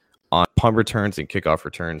used on punt returns and kickoff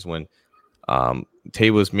returns, when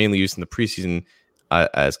Tate was mainly used in the preseason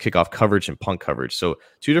as kickoff coverage and punt coverage. So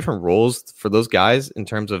two different roles for those guys in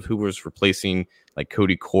terms of who was replacing like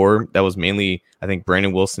Cody Core. That was mainly, I think,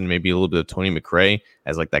 Brandon Wilson, maybe a little bit of Tony McRae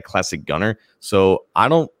as like that classic gunner. So I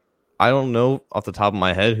don't know off the top of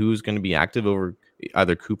my head who's going to be active over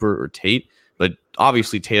either Cooper or Tate, but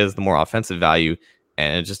obviously Tate has the more offensive value,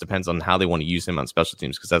 and it just depends on how they want to use him on special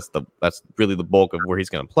teams, because that's really the bulk of where he's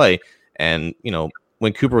going to play. And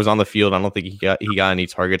when Cooper was on the field, I don't think he got any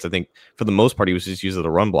targets. I think for the most part he was just used as a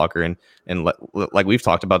run blocker, and like we've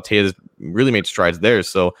talked about, Tate has really made strides there.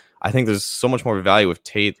 So I think there's so much more value with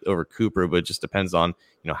Tate over Cooper, but it just depends on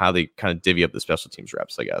how they kind of divvy up the special teams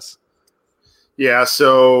reps, I guess. Yeah.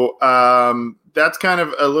 So that's kind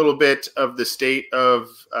of a little bit of the state of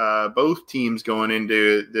both teams going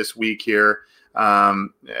into this week here.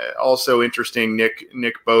 Also interesting, Nick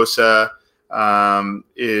Bosa.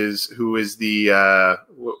 Who is the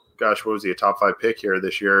what was he, a top 5 pick here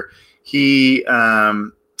this year? He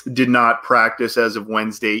did not practice as of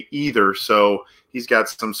Wednesday either, so he's got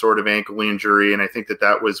some sort of ankle injury, and I think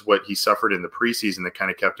that was what he suffered in the preseason that kind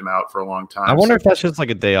of kept him out for a long time. I wonder if that's just like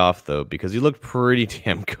a day off though, because he looked pretty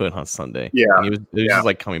damn good on Sunday. Yeah, and he was just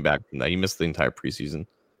like coming back from that. He missed the entire preseason.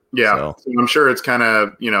 Yeah, so I'm sure it's kind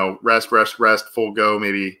of rest, full go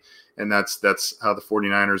maybe. And that's how the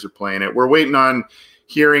 49ers are playing it. We're waiting on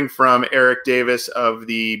hearing from Eric Davis of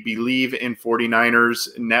the Believe in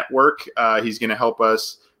 49ers network. He's going to help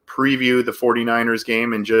us preview the 49ers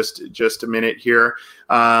game in just a minute here.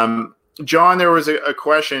 John, there was a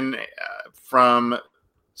question from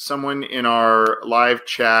someone in our live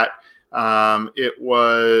chat. It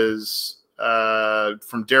was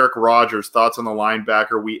from Derek Rogers, thoughts on the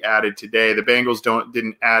linebacker we added today. The Bengals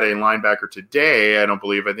didn't add a linebacker today, I don't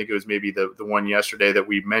believe. I think it was maybe the one yesterday that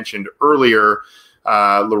we mentioned earlier,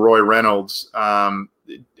 Leroy Reynolds.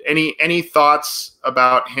 Any thoughts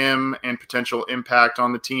about him and potential impact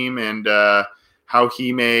on the team, and how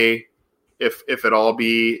he may, if at all,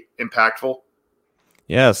 be impactful?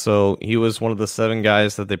 Yeah, so he was one of the 7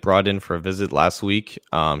 guys that they brought in for a visit last week.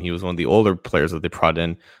 He was one of the older players that they brought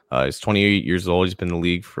in. He's 28 years old. He's been in the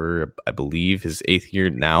league for, I believe, his 8th year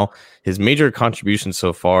now. His major contribution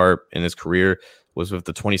so far in his career was with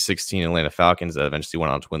the 2016 Atlanta Falcons that eventually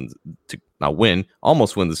went on to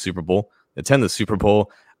almost win the Super Bowl, attend the Super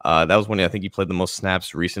Bowl. That was when I think he played the most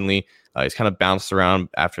snaps recently. He's kind of bounced around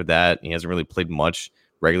after that. He hasn't really played much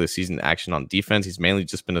regular season action on defense. He's mainly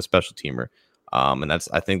just been a special teamer. And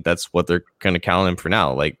I think that's what they're going to count on him for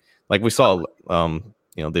now. Like we saw,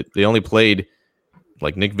 they only played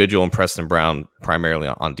like Nick Vigil and Preston Brown primarily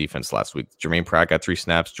on defense last week. Jermaine Pratt got 3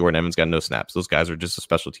 snaps. Jordan Evans got no snaps. Those guys are just a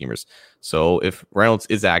special teamers. So if Reynolds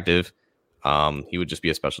is active, he would just be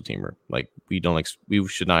a special teamer. Like we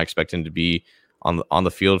should not expect him to be on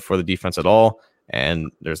the field for the defense at all. And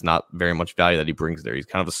there's not very much value that he brings there. He's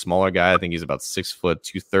kind of a smaller guy. I think he's about 6 foot,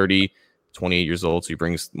 230. 28 years old, so he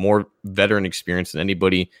brings more veteran experience than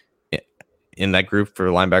anybody in that group for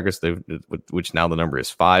linebackers, which now the number is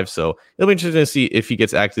 5. So it'll be interesting to see if he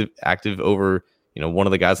gets active over one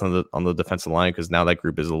of the guys on the defensive line, because now that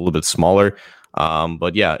group is a little bit smaller.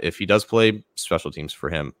 But yeah, if he does play, special teams for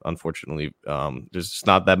him. Unfortunately, there's just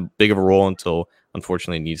not that big of a role until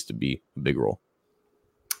unfortunately it needs to be a big role.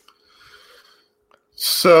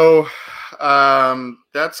 So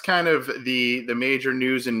that's kind of the major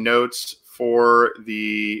news and notes for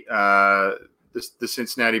the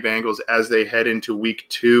Cincinnati Bengals as they head into week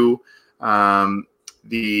 2.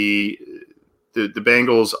 The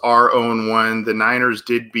Bengals are 0-1. The Niners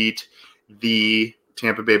did beat the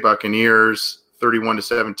Tampa Bay Buccaneers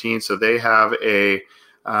 31-17, so they're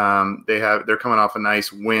coming off a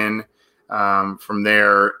nice win from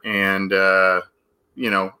there, and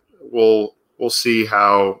we'll see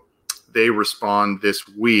how they respond this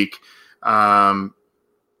week. John,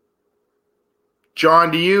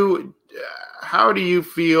 how do you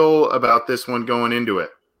feel about this one going into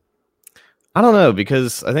it? I don't know,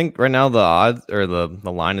 because I think right now the odds or the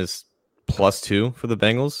line is +2 for the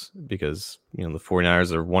Bengals, because the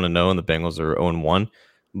 49ers are 1-0 and the Bengals are 0-1.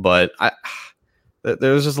 But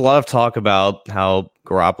there was just a lot of talk about how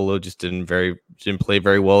Garoppolo just didn't play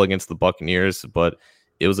very well against the Buccaneers, but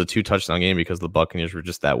it was a 2-touchdown game because the Buccaneers were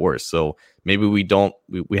just that worse. So maybe we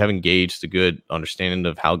haven't gauged a good understanding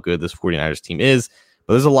of how good this 49ers team is,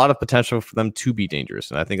 but there's a lot of potential for them to be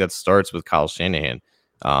dangerous. And I think that starts with Kyle Shanahan.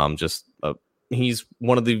 He's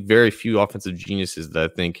one of the very few offensive geniuses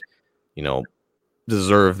that I think,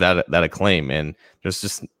 deserve that acclaim. And there's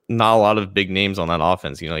just not a lot of big names on that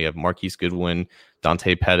offense. You have Marquise Goodwin,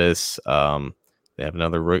 Dante Pettis. They have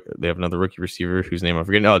another rookie receiver whose name I'm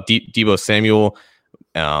forgetting. Deebo Samuel,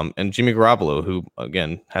 and Jimmy Garoppolo, who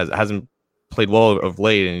again hasn't played well of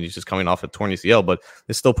late, and he's just coming off a torn ACL, but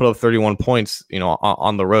they still put up 31 points,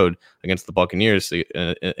 on the road against the Buccaneers,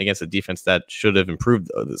 against a defense that should have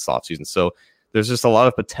improved this offseason. So there's just a lot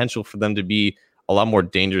of potential for them to be a lot more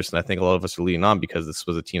dangerous than I think a lot of us are leading on, because this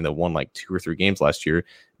was a team that won like 2 or 3 games last year.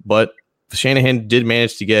 But Shanahan did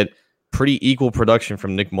manage to get pretty equal production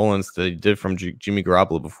from Nick Mullins that he did from Jimmy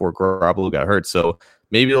Garoppolo before Garoppolo got hurt. So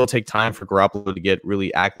maybe it'll take time for Garoppolo to get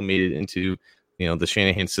really acclimated into the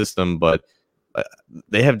Shanahan system, but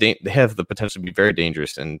they have the potential to be very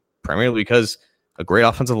dangerous, and primarily because a great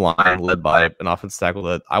offensive line led by an offensive tackle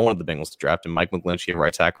that I wanted the Bengals to draft, and Mike McGlinchey at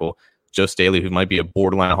right tackle, Joe Staley, who might be a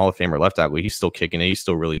borderline Hall of Famer left tackle. He's still kicking it. He's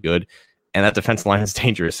still really good. And that defensive line is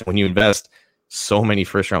dangerous. When you invest so many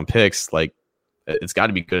first-round picks, like, it's got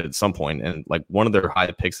to be good at some point. And, like, one of their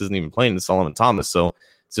high picks isn't even playing, it's Solomon Thomas. So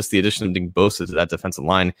it's just the addition of Nick Bosa to that defensive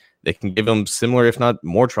line. They can give them similar, if not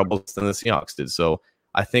more, troubles than the Seahawks did. So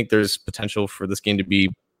I think there's potential for this game to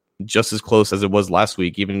be just as close as it was last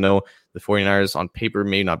week, even though the 49ers on paper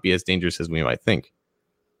may not be as dangerous as we might think.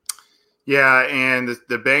 Yeah, and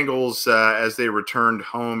the Bengals, as they returned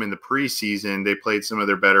home in the preseason, they played some of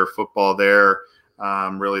their better football there,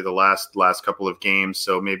 really the last couple of games.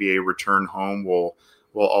 So maybe a return home will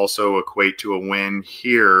also equate to a win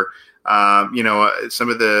here. Some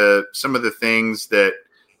of the things that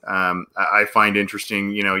I find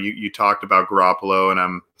interesting. You talked about Garoppolo,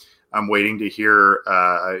 and I'm waiting to hear.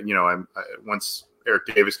 Once Eric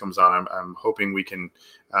Davis comes on, I'm hoping we can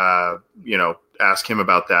ask him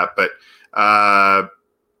about that. But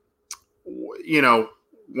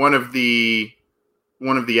one of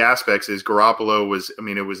the aspects is Garoppolo was,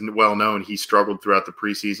 it was well known he struggled throughout the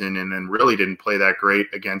preseason and then really didn't play that great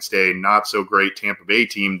against a not so great Tampa Bay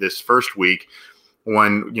team this first week.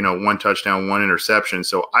 One touchdown, 1 interception.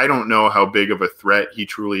 So I don't know how big of a threat he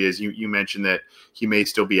truly is. You mentioned that he may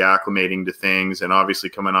still be acclimating to things, and obviously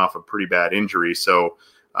coming off a pretty bad injury. So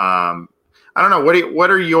I don't know. What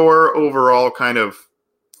are your overall kind of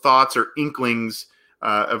thoughts or inklings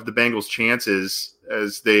of the Bengals' chances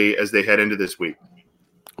as they head into this week?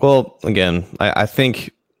 Well, again, I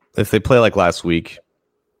think if they play like last week,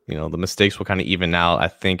 the mistakes will kind of even out. I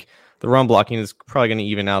think the run blocking is probably going to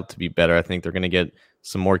even out to be better. I think they're going to get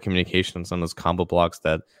some more communication on some of those combo blocks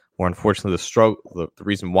that were unfortunately the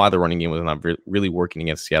reason why the running game was not really working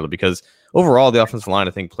against Seattle, because overall the offensive line,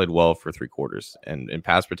 I think, played well for 3 quarters, and in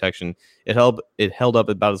pass protection, it held up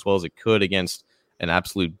about as well as it could against an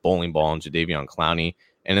absolute bowling ball in Jadeveon Clowney.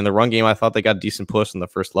 And in the run game, I thought they got decent push on the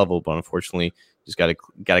first level, but unfortunately just got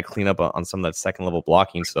to clean up on some of that second level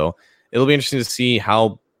blocking. So it'll be interesting to see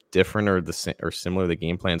how different or similar the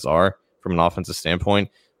game plans are from an offensive standpoint.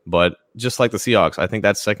 But just like the Seahawks, I think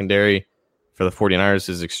that secondary for the 49ers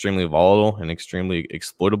is extremely volatile and extremely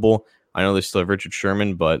exploitable. I know they still have Richard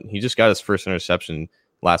Sherman, but he just got his first interception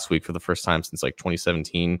last week for the first time since like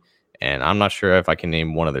 2017. And I'm not sure if I can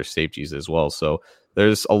name one of their safeties as well. So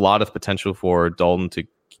there's a lot of potential for Dalton to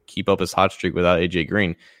keep up his hot streak without AJ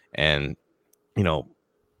Green. And,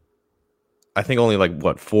 I think only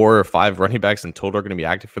 4 or 5 running backs in total are going to be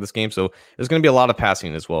active for this game. So there's going to be a lot of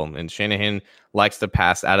passing as well. And Shanahan likes to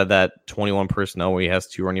pass out of that 21 personnel where he has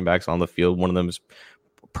 2 running backs on the field. One of them is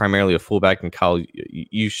primarily a fullback and Kyle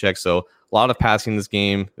Juszczyk. So a lot of passing in this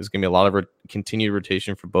game. There's going to be a lot of continued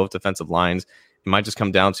rotation for both defensive lines. It might just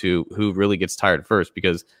come down to who really gets tired first,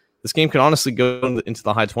 because this game could honestly go into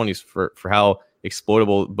the high 20s for how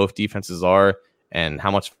exploitable both defenses are and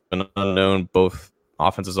how much of an unknown both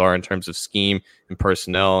offenses are in terms of scheme and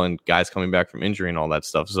personnel and guys coming back from injury and all that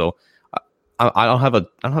stuff. So I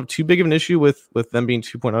don't have too big of an issue with them being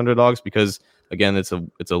 2-point underdogs, because again, it's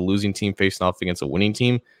a losing team facing off against a winning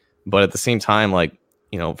team. But at the same time, like,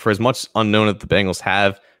 for as much unknown that the Bengals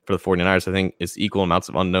have for the 49ers, I think it's equal amounts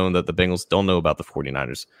of unknown that the Bengals don't know about the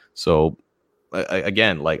 49ers. So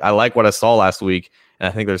again, like, I like what I saw last week, and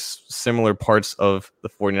I think there's similar parts of the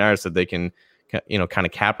 49ers that they can, kind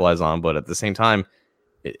of capitalize on. But at the same time,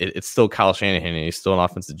 it's still Kyle Shanahan, and he's still an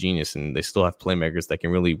offensive genius, and they still have playmakers that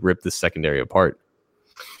can really rip this secondary apart.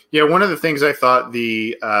 Yeah, one of the things I thought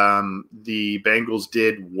the Bengals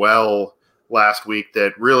did well last week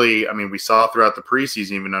that really, I mean, we saw throughout the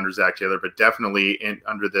preseason, even under Zach Taylor, but definitely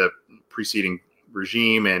under the preceding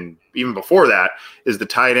regime and even before that, is the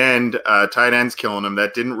tight ends killing them.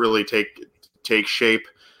 That didn't really take shape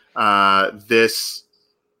this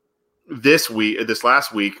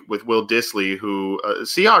last week with Will Dissly, who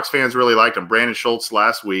Seahawks fans really liked him. Brandon Schultz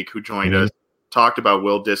last week, who joined us, talked about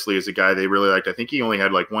Will Dissly as a guy they really liked. I think he only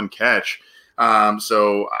had like one catch.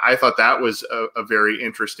 So I thought that was a very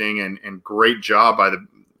interesting and great job by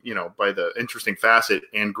the interesting facet,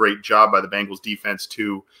 and great job by the Bengals defense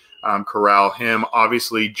to corral him.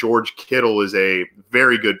 Obviously, George Kittle is a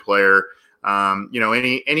very good player. Are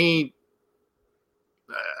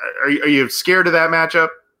you scared of that matchup?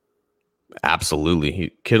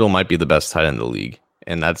 Absolutely. Kittle might be the best tight end in the league.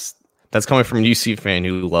 And that's coming from a UC fan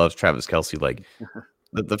who loves Travis Kelce. Like,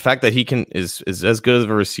 the fact that he is as good of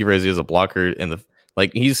a receiver as he is a blocker, and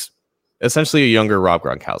he's essentially a younger Rob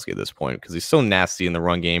Gronkowski at this point, because he's so nasty in the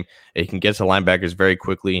run game. He can get to linebackers very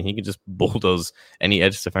quickly, and he can just bulldoze any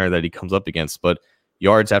edge defender that he comes up against. But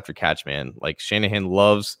yards after catch, man, like, Shanahan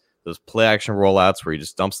loves those play action rollouts where he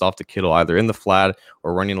just dumps off to Kittle either in the flat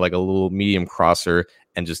or running like a little medium crosser,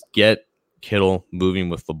 and just get Kittle moving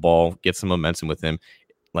with the ball, get some momentum with him.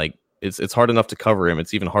 Like, it's hard enough to cover him.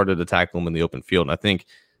 It's even harder to tackle him in the open field. And I think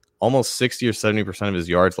almost 60 or 70% of his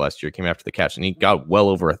yards last year came after the catch, and he got well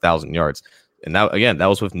over 1,000 yards. And that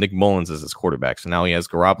was with Nick Mullins as his quarterback. So now he has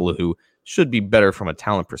Garoppolo, who should be better from a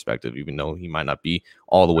talent perspective, even though he might not be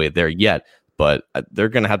all the way there yet. But they're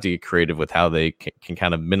going to have to get creative with how they can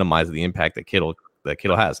kind of minimize the impact that Kittle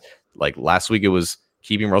has. Like, last week, it was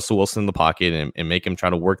keeping Russell Wilson in the pocket and make him try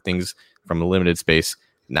to work things from a limited space.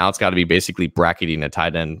 Now it's got to be basically bracketing a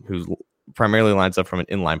tight end who primarily lines up from an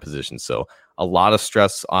inline position. So a lot of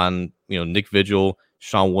stress on, Nick Vigil,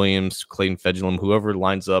 Sean Williams, Clayton Fedulum, whoever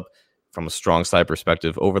lines up from a strong side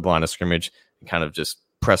perspective over the line of scrimmage, and kind of just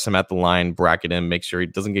press him at the line, bracket him, make sure he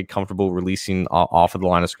doesn't get comfortable releasing off of the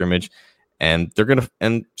line of scrimmage. And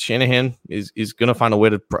Shanahan is going to find a way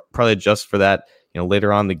to probably adjust for that,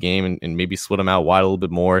 later on in the game, and maybe split him out wide a little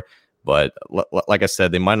bit more. But like I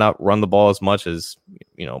said, they might not run the ball as much as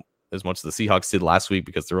the Seahawks did last week,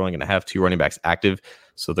 because they're only going to have 2 running backs active.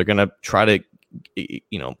 So they're going to try to,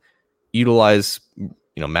 utilize,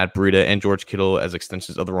 Matt Breida and George Kittle as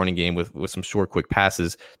extensions of the running game with some short, quick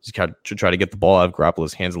passes to try to get the ball out of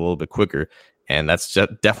Garoppolo's hands a little bit quicker. And that's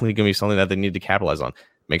definitely going to be something that they need to capitalize on.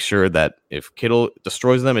 Make sure that if Kittle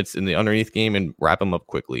destroys them, it's in the underneath game, and wrap him up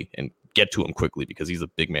quickly and get to him quickly, because he's a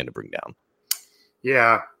big man to bring down.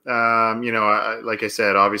 Yeah. Like I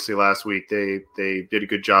said, obviously last week they did a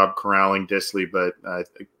good job corralling Dissly, but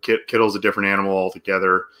Kittle's a different animal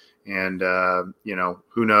altogether. And,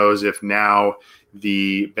 who knows if now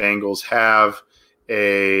the Bengals have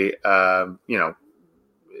now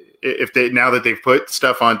that they've put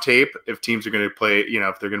stuff on tape, if teams are going to play,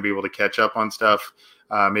 if they're going to be able to catch up on stuff,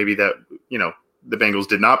 maybe that, the Bengals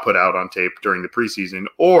did not put out on tape during the preseason,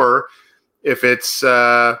 or if it's,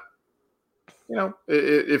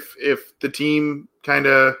 if the team kind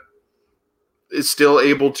of is still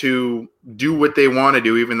able to do what they want to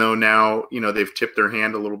do, even though now, they've tipped their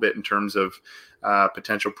hand a little bit in terms of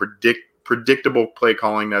potential predictable play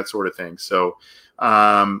calling, that sort of thing. So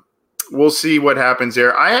we'll see what happens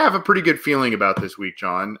there. I have a pretty good feeling about this week,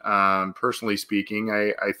 John. Personally speaking,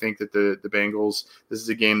 I think that the Bengals, this is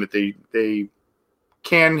a game that they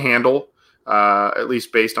can handle. At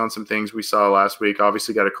least based on some things we saw last week.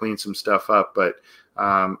 Obviously got to clean some stuff up, but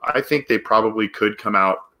I think they probably could come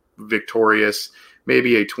out victorious.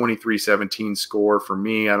 Maybe a 23-17 score for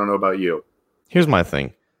me. I don't know about you. Here's my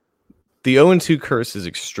thing. The 0-2 curse is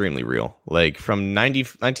extremely real. Like, from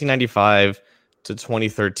 1995 to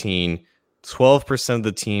 2013, 12% of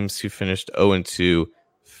the teams who finished 0-2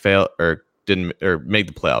 didn't or make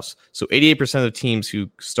the playoffs. So 88% of the teams who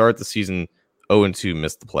start the season 0-2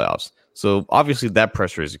 missed the playoffs. So obviously that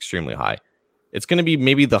pressure is extremely high. It's going to be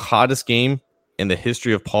maybe the hottest game in the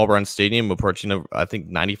history of Paul Brown Stadium, approaching, I think,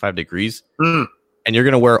 95 degrees. And you're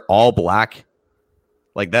going to wear all black.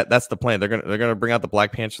 Like that's the plan. They're gonna bring out the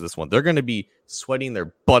Black Pants for this one. They're going to be sweating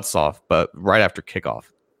their butts off, but right after kickoff.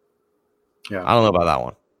 Yeah, I don't know about that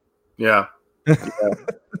one. Yeah, It's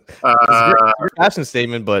a great fashion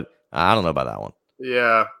statement, but I don't know about that one.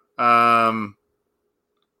 Yeah, I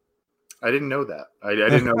didn't know that. I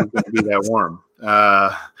didn't know it was going to be that warm.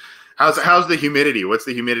 How's the humidity? What's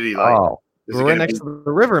the humidity like? Oh, we're right next to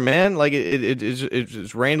the river, man. Like it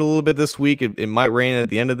just rained a little bit this week. It might rain at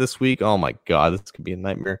the end of this week. Oh my God, this could be a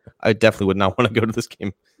nightmare. I definitely would not want to go to this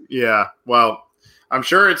game. Yeah, well, I'm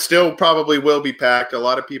sure it still probably will be packed. A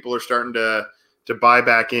lot of people are starting to buy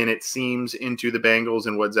back in, it seems, into the Bengals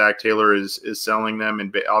and what Zach Taylor is selling them,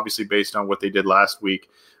 and obviously based on what they did last week.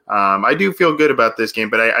 I do feel good about this game,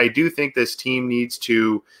 but I do think this team needs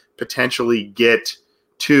to potentially get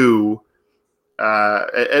to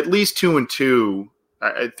at least 2-2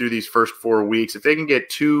 through these first 4 weeks. If they can get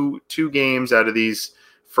two games out of these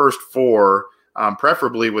first four,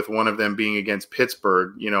 preferably with one of them being against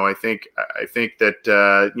Pittsburgh, I think that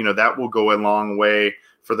that will go a long way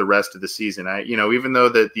for the rest of the season. Even though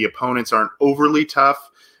that the opponents aren't overly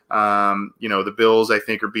tough, the Bills I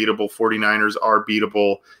think are beatable. 49ers are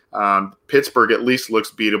beatable. Pittsburgh at least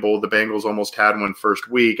looks beatable. The Bengals almost had one first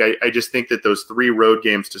week. I just think that those 3 road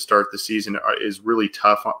games to start the season is really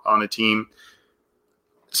tough on a team.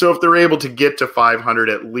 So if they're able to get to 500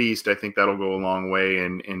 at least, I think that'll go a long way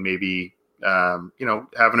and maybe having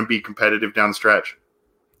them be competitive down the stretch.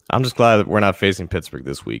 I'm just glad that we're not facing Pittsburgh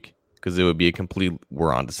this week, because it would be a complete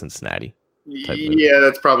we're on to Cincinnati. Yeah,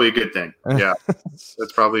 that's probably a good thing. Yeah,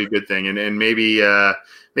 that's probably a good thing. And maybe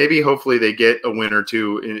hopefully they get a win or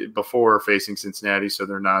two before facing Cincinnati, so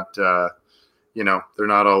they're not they're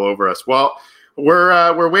not all over us. Well,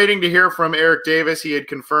 we're waiting to hear from Eric Davis. He had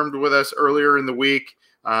confirmed with us earlier in the week,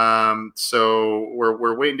 so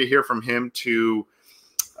we're waiting to hear from him to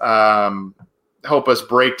help us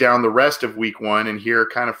break down the rest of week 1 and hear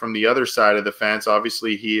kind of from the other side of the fence.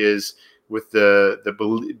 Obviously, he is with the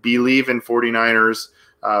Believe in 49ers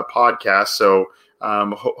podcast. So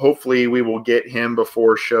hopefully we will get him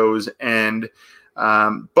before shows end.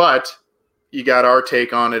 But you got our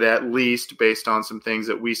take on it, at least based on some things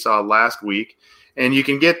that we saw last week. And you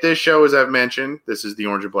can get this show, as I've mentioned, this is the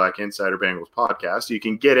Orange and Black Insider Bengals podcast. You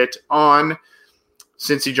can get it on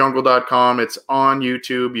CincyJungle.com. It's on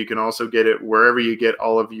YouTube. You can also get it wherever you get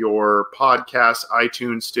all of your podcasts,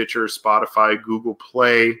 iTunes, Stitcher, Spotify, Google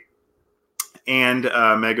Play, and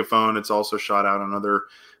Megaphone. It's also shot out on other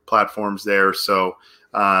platforms there. So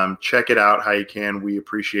check it out how you can. We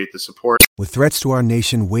appreciate the support. With threats to our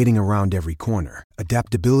nation waiting around every corner,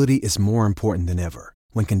 adaptability is more important than ever.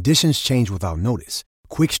 When conditions change without notice,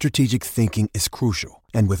 quick strategic thinking is crucial.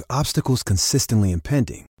 And with obstacles consistently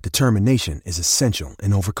impending, determination is essential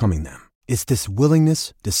in overcoming them. It's this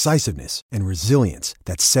willingness, decisiveness, and resilience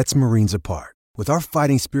that sets Marines apart. With our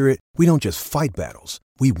fighting spirit, we don't just fight battles,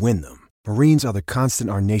 we win them. Marines are the constant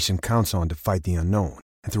our nation counts on to fight the unknown.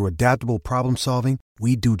 And through adaptable problem solving,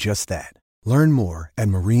 we do just that. Learn more at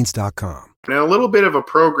Marines.com. And a little bit of a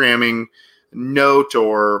programming note,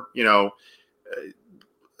 or,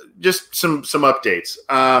 just some updates.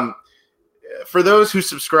 For those who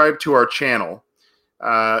subscribe to our channel,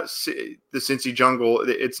 the Cincy Jungle,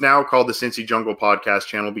 it's now called the Cincy Jungle Podcast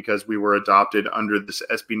channel because we were adopted under this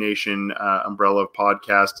SB Nation umbrella of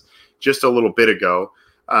podcasts just a little bit ago.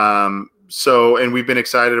 And we've been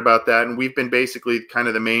excited about that. And we've been basically kind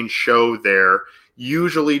of the main show there,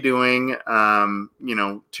 usually doing,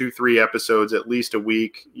 2-3 episodes at least a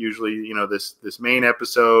week. Usually, this main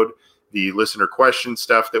episode, the listener question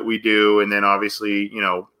stuff that we do, and then obviously,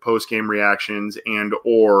 post-game reactions and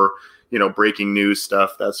or breaking news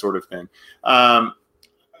stuff, that sort of thing.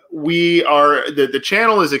 We are the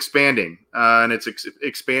channel is expanding, and it's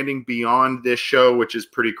expanding beyond this show, which is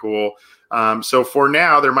pretty cool. So for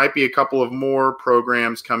now, there might be a couple of more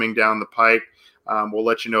programs coming down the pike. We'll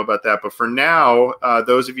let you know about that. But for now,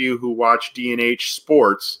 those of you who watch D&H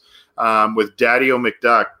Sports with Daddy-O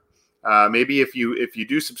McDuck, maybe if you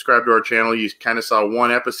do subscribe to our channel, you kind of saw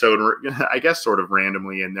one episode, I guess, sort of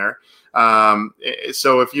randomly in there.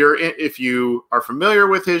 So if you are familiar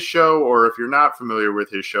with his show, or if you're not familiar with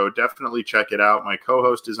his show, definitely check it out. My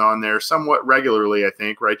co-host is on there somewhat regularly, I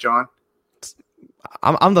think, right, John?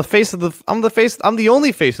 I'm the face of the. I'm the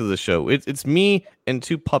only face of the show. It's me and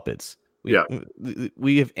 2 puppets.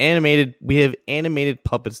 We have animated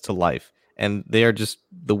puppets to life, and they are just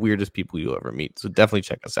the weirdest people you'll ever meet. So definitely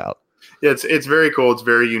check us out. Yeah, it's very cool. It's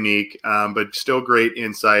very unique, but still great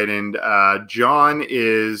insight. And John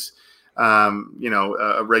is,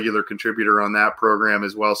 a regular contributor on that program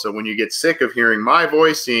as well. So when you get sick of hearing my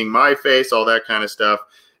voice, seeing my face, all that kind of stuff,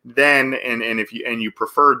 then and if you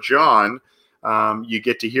prefer John, you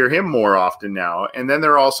get to hear him more often now. And then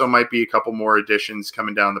there also might be a couple more additions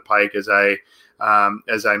coming down the pike, as I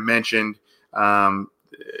mentioned.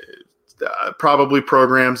 Probably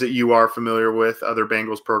programs that you are familiar with, other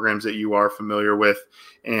Bengals programs that you are familiar with,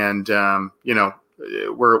 and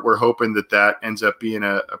we're hoping that ends up being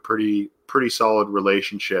a pretty solid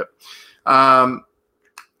relationship. I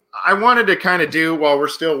wanted to kind of do, while we're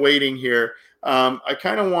still waiting here, I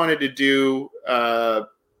kind of wanted to do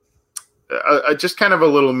just kind of a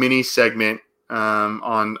little mini segment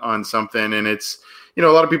on something, and it's. A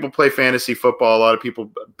lot of people play fantasy football. A lot of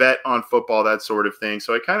people bet on football, that sort of thing.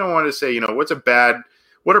 So I kind of wanted to say,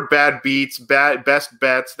 what are bad beats, best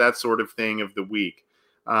bets, that sort of thing of the week.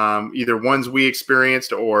 Either ones we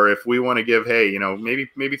experienced, or if we want to give, hey,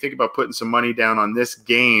 maybe think about putting some money down on this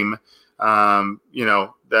game.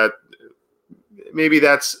 That maybe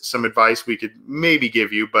that's some advice we could maybe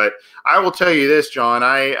give you. But I will tell you this, John,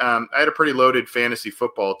 I had a pretty loaded fantasy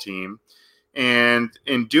football team. And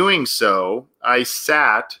in doing so, I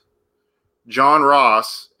sat John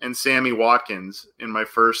Ross and Sammy Watkins in my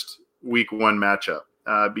first week 1 matchup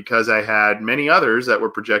because I had many others that were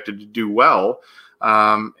projected to do well.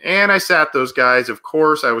 And I sat those guys. Of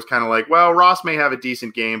course, I was kind of like, well, Ross may have a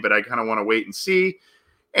decent game, but I kind of want to wait and see.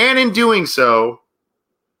 And in doing so,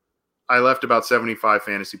 I left about 75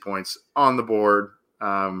 fantasy points on the board.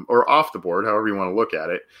 Or off the board, however you want to look at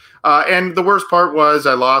it. And the worst part was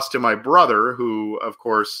I lost to my brother, who, of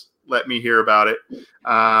course, let me hear about it.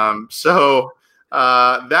 So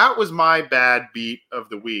that was my bad beat of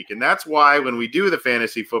the week. And that's why when we do the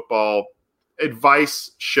fantasy football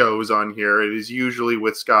advice shows on here, it is usually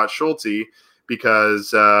with Scott Schulte,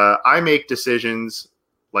 because I make decisions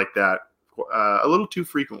like that a little too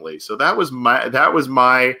frequently. So that was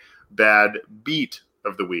my bad beat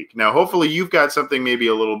of the week. Now, hopefully you've got something maybe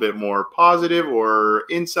a little bit more positive or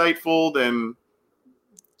insightful than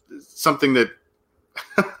something that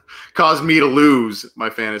caused me to lose my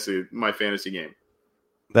fantasy game.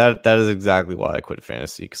 That is exactly why I quit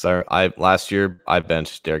fantasy, because I last year I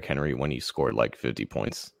benched Derrick Henry when he scored like 50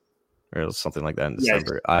 points or something like that in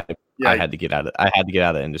December. Yes. I had to get out of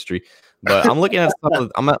the industry. But I'm looking at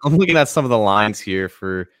some of the lines here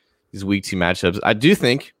for these week 2 matchups. I do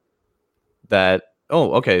think that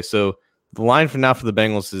so the line for now for the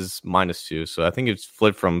Bengals is -2. So I think it's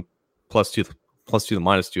flipped from +2 to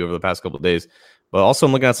 -2 over the past couple of days. But also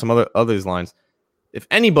I'm looking at some other lines. If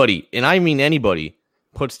anybody, and I mean anybody,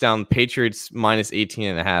 puts down Patriots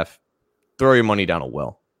 -18.5, throw your money down a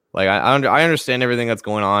well. Like I understand everything that's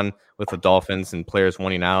going on with the Dolphins and players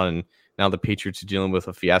wanting out, and now the Patriots are dealing with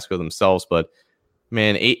a fiasco themselves. But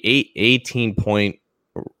man, 18-point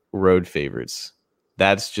road favorites.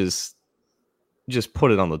 That's just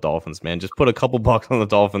put it on the Dolphins, man. Just put a couple bucks on the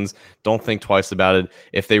Dolphins. Don't think twice about it.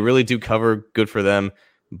 If they really do cover, good for them.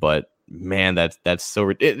 But man, that's so.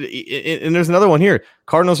 And there's another one here.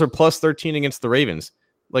 Cardinals are +13 against the Ravens.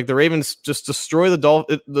 Like the Ravens just destroy the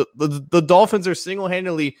Dolphins. The Dolphins are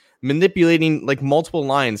single-handedly manipulating like multiple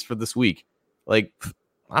lines for this week. Like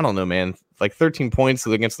I don't know, man. Like 13 points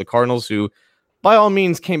against the Cardinals, who by all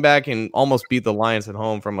means came back and almost beat the Lions at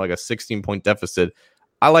home from like a 16-point deficit.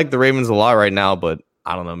 I like the Ravens a lot right now, but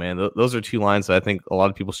I don't know, man. Those are 2 lines that I think a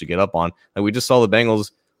lot of people should get up on. Like we just saw the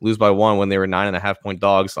Bengals lose by 1 when they were 9.5-point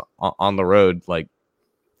dogs on the road. Like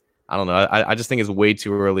I don't know. I just think it's way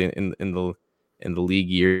too early in the league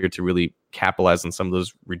year to really capitalize on some of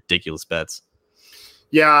those ridiculous bets.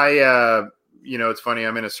 Yeah, it's funny.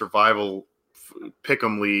 I'm in a survival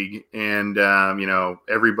pick'em league, and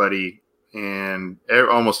everybody and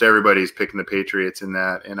almost everybody's picking the Patriots in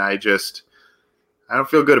that, and I don't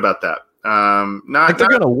feel good about that. Not they're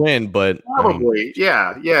gonna win, but probably,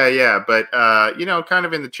 yeah. But kind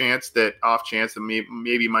of in the off chance that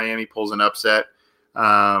maybe Miami pulls an upset,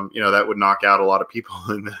 that would knock out a lot of people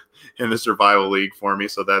in the survival league for me.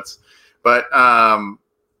 So that's a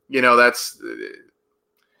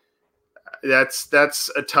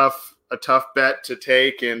tough bet to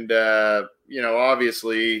take, and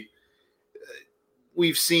obviously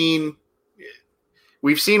we've seen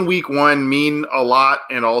week 1 mean a lot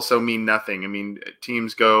and also mean nothing. I mean,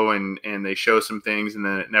 teams go and they show some things, and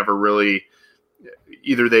then it never really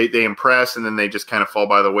either they impress and then they just kind of fall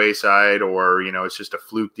by the wayside, or it's just a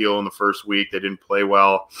fluke deal in the first week. They didn't play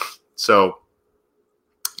well. So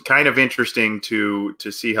kind of interesting to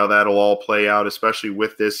see how that'll all play out, especially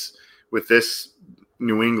with this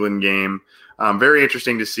New England game. Very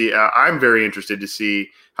interesting to see. I'm very interested to see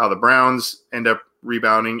how the Browns end up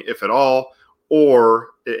rebounding, if at all,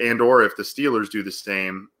 or if the Steelers do the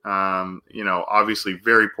same. Obviously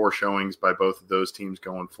very poor showings by both of those teams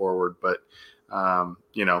going forward, but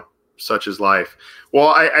such is life. Well,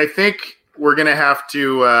 I think we're going to have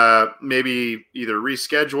to maybe either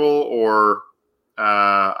reschedule or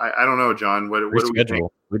I don't know, John. What do we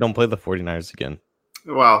think? We don't play the 49ers again.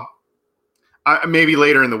 Well, maybe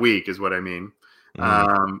later in the week is what I mean.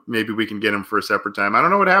 Maybe we can get him for a separate time. I don't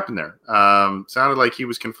know what happened there. Sounded like he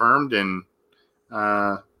was confirmed, and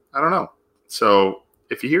I don't know. So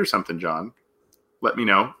if you hear something, John, let me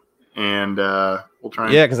know, and we'll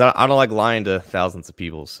try. Yeah, because I don't like lying to thousands of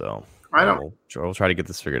people. So I don't. We'll try to get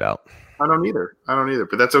this figured out. I don't either.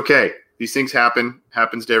 But that's okay. These things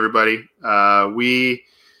happens to everybody.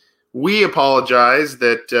 We apologize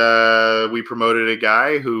that we promoted a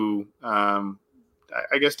guy who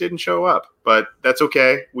I guess didn't show up, but that's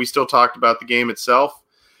okay. We still talked about the game itself.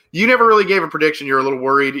 You never really gave a prediction. You're a little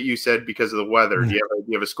worried. You said because of the weather. Do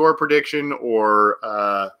you have a score prediction or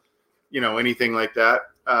anything like that?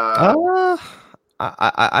 I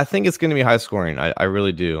think it's going to be high scoring. I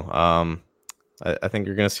really do. I think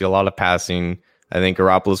you're going to see a lot of passing. I think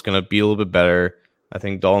Garoppolo's going to be a little bit better. I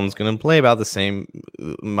think Dalton's going to play about the same.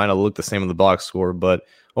 Might not look the same in the box score, but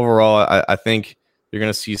overall, I think you're going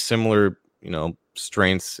to see similar,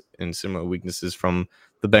 strengths and similar weaknesses from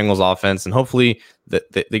the Bengals offense, and hopefully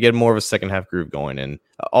they get more of a second half groove going. And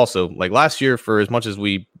also, like last year, for as much as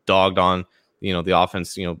we dogged on, the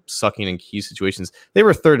offense, sucking in key situations, they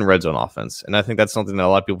were third in red zone offense, and I think that's something that a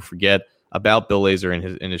lot of people forget about Bill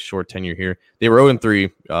Lazor in his short tenure here. They were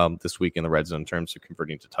 0-3 this week in the red zone in terms of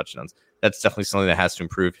converting to touchdowns. That's definitely something that has to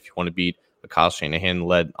improve if you want to beat a Kyle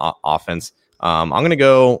Shanahan-led offense. I'm going to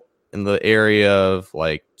go in the area of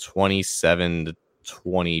like 27-24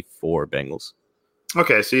 Bengals.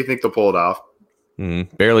 Okay, so you think they'll pull it off?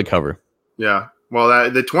 Barely cover. Yeah. Well,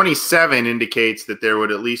 the 27 indicates that there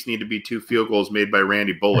would at least need to be 2 field goals made by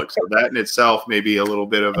Randy Bullock. So that in itself may be a little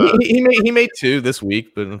bit of a... He made 2 this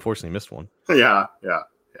week, but unfortunately missed 1. Yeah.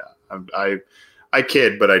 I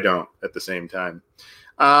kid, but I don't at the same time.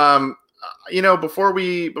 Before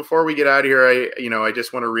we get out of here, I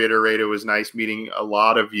just want to reiterate it was nice meeting a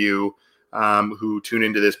lot of you who tune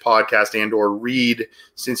into this podcast and or read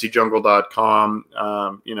CincyJungle.com,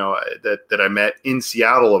 that I met in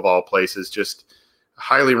Seattle of all places. Just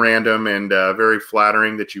highly random and very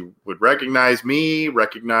flattering that you would recognize me,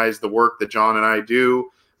 recognize the work that John and I do.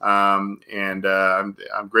 I'm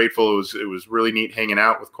grateful. It was really neat hanging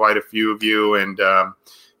out with quite a few of you, and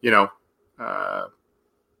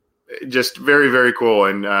just very, very cool.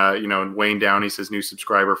 And Wayne Downey says new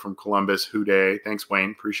subscriber from Columbus. Houday. Thanks,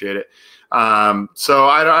 Wayne. Appreciate it. So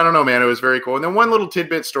I don't know, man. It was very cool. And then one little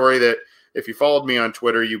tidbit story that if you followed me on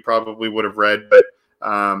Twitter, you probably would have read, but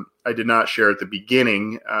I did not share at the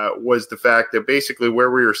beginning, was the fact that basically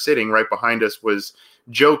where we were sitting right behind us was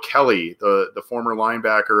Joe Kelly, the former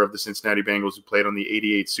linebacker of the Cincinnati Bengals who played on the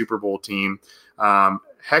 '88 Super Bowl team.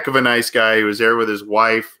 Heck of a nice guy. He was there with his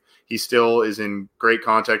wife. He still is in great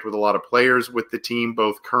contact with a lot of players with the team,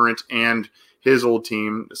 both current and his old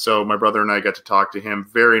team. So my brother and I got to talk to him.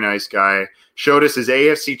 Very nice guy. Showed us his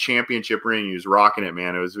AFC Championship ring. He was rocking it,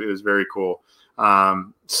 man. It was very cool.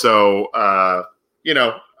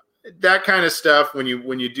 That kind of stuff. When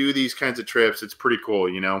you do these kinds of trips, it's pretty cool.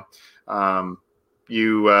 You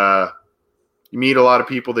meet a lot of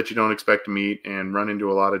people that you don't expect to meet, and run into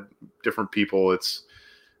a lot of different people.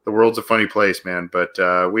 The world's a funny place, man. But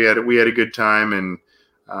we had a good time, and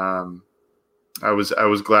I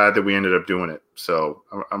was glad that we ended up doing it. So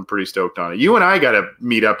I'm pretty stoked on it. You and I got to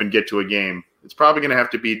meet up and get to a game. It's probably going to have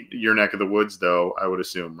to be your neck of the woods, though, I would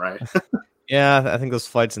assume, right? Yeah, I think those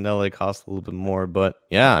flights in LA cost a little bit more, but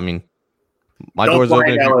yeah, I mean, my Don't door's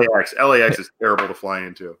open. LAX. LAX is terrible to fly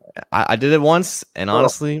into. I did it once, and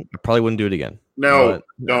honestly, I probably wouldn't do it again. No,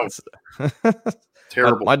 don't.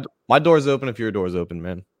 Terrible. My door's open if your door's open,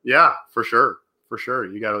 man. Yeah, for sure.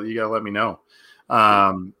 You gotta let me know.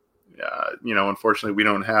 Unfortunately,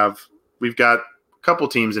 we've got a couple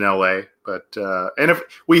teams in LA, but and if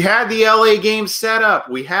we had the LA game set up,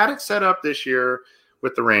 we had it set up this year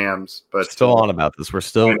with the Rams, but still on about this. We're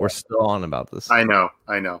still on about this. I know.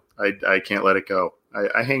 I can't let it go.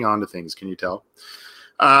 I hang on to things. Can you tell?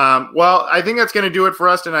 Well, I think that's going to do it for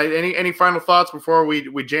us tonight. Any final thoughts before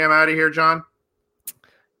we jam out of here, John?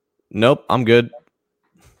 Nope, I'm good.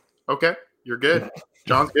 Okay, you're good.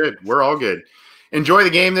 John's good. We're all good. Enjoy the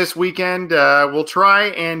game this weekend. We'll try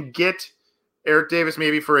and get Eric Davis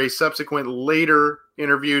maybe for a subsequent later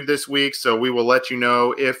interview this week. So we will let you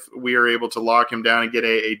know if we are able to lock him down and get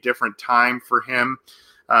a different time for him.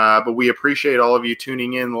 But we appreciate all of you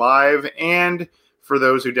tuning in live. And for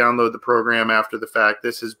those who download the program after the fact,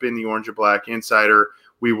 this has been the Orange and Black Insider.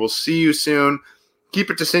 We will see you soon.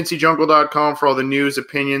 Keep it to CincyJungle.com for all the news,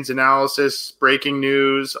 opinions, analysis, breaking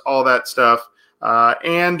news, all that stuff.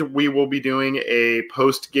 And we will be doing a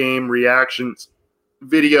post-game reactions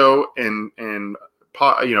video and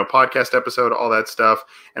podcast episode, all that stuff.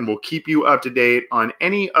 And we'll keep you up to date on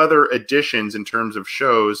any other additions in terms of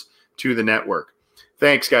shows to the network.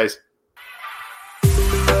 Thanks, guys.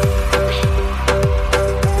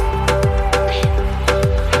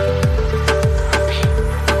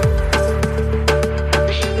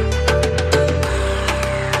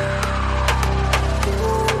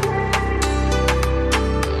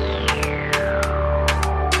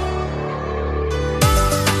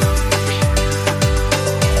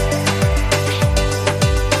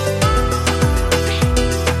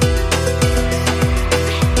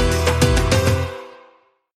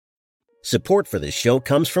 Support for this show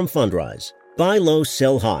comes from Fundrise. Buy low,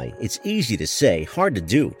 sell high. It's easy to say, hard to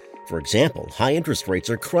do. For example, high interest rates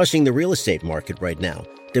are crushing the real estate market right now.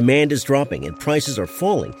 Demand is dropping and prices are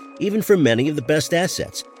falling, even for many of the best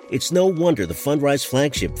assets. It's no wonder the Fundrise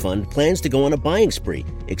Flagship Fund plans to go on a buying spree,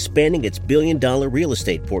 expanding its billion-dollar real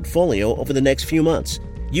estate portfolio over the next few months.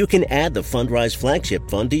 You can add the Fundrise Flagship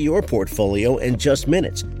Fund to your portfolio in just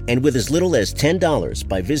minutes and with as little as $10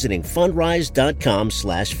 by visiting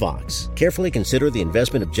fundrise.com/Fox. Carefully consider the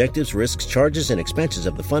investment objectives, risks, charges, and expenses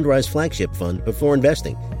of the Fundrise Flagship Fund before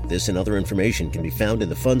investing. This and other information can be found in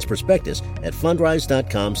the fund's prospectus at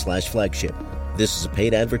fundrise.com/flagship. This is a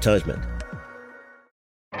paid advertisement.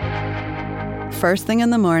 First thing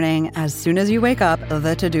in the morning, as soon as you wake up,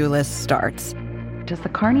 the to-do list starts. Does the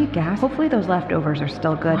car need gas? Hopefully those leftovers are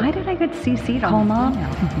still good. Why did I get CC'd on Mom?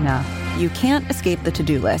 No. You can't escape the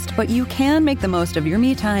to-do list, but you can make the most of your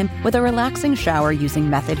me time with a relaxing shower using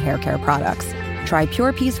Method Hair Care products. Try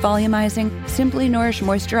Pure Peace Volumizing, Simply Nourish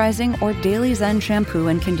Moisturizing, or Daily Zen Shampoo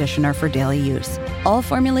and Conditioner for daily use. All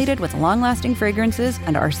formulated with long-lasting fragrances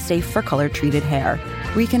and are safe for color-treated hair.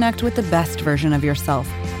 Reconnect with the best version of yourself.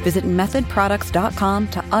 Visit methodproducts.com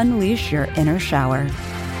to unleash your inner shower.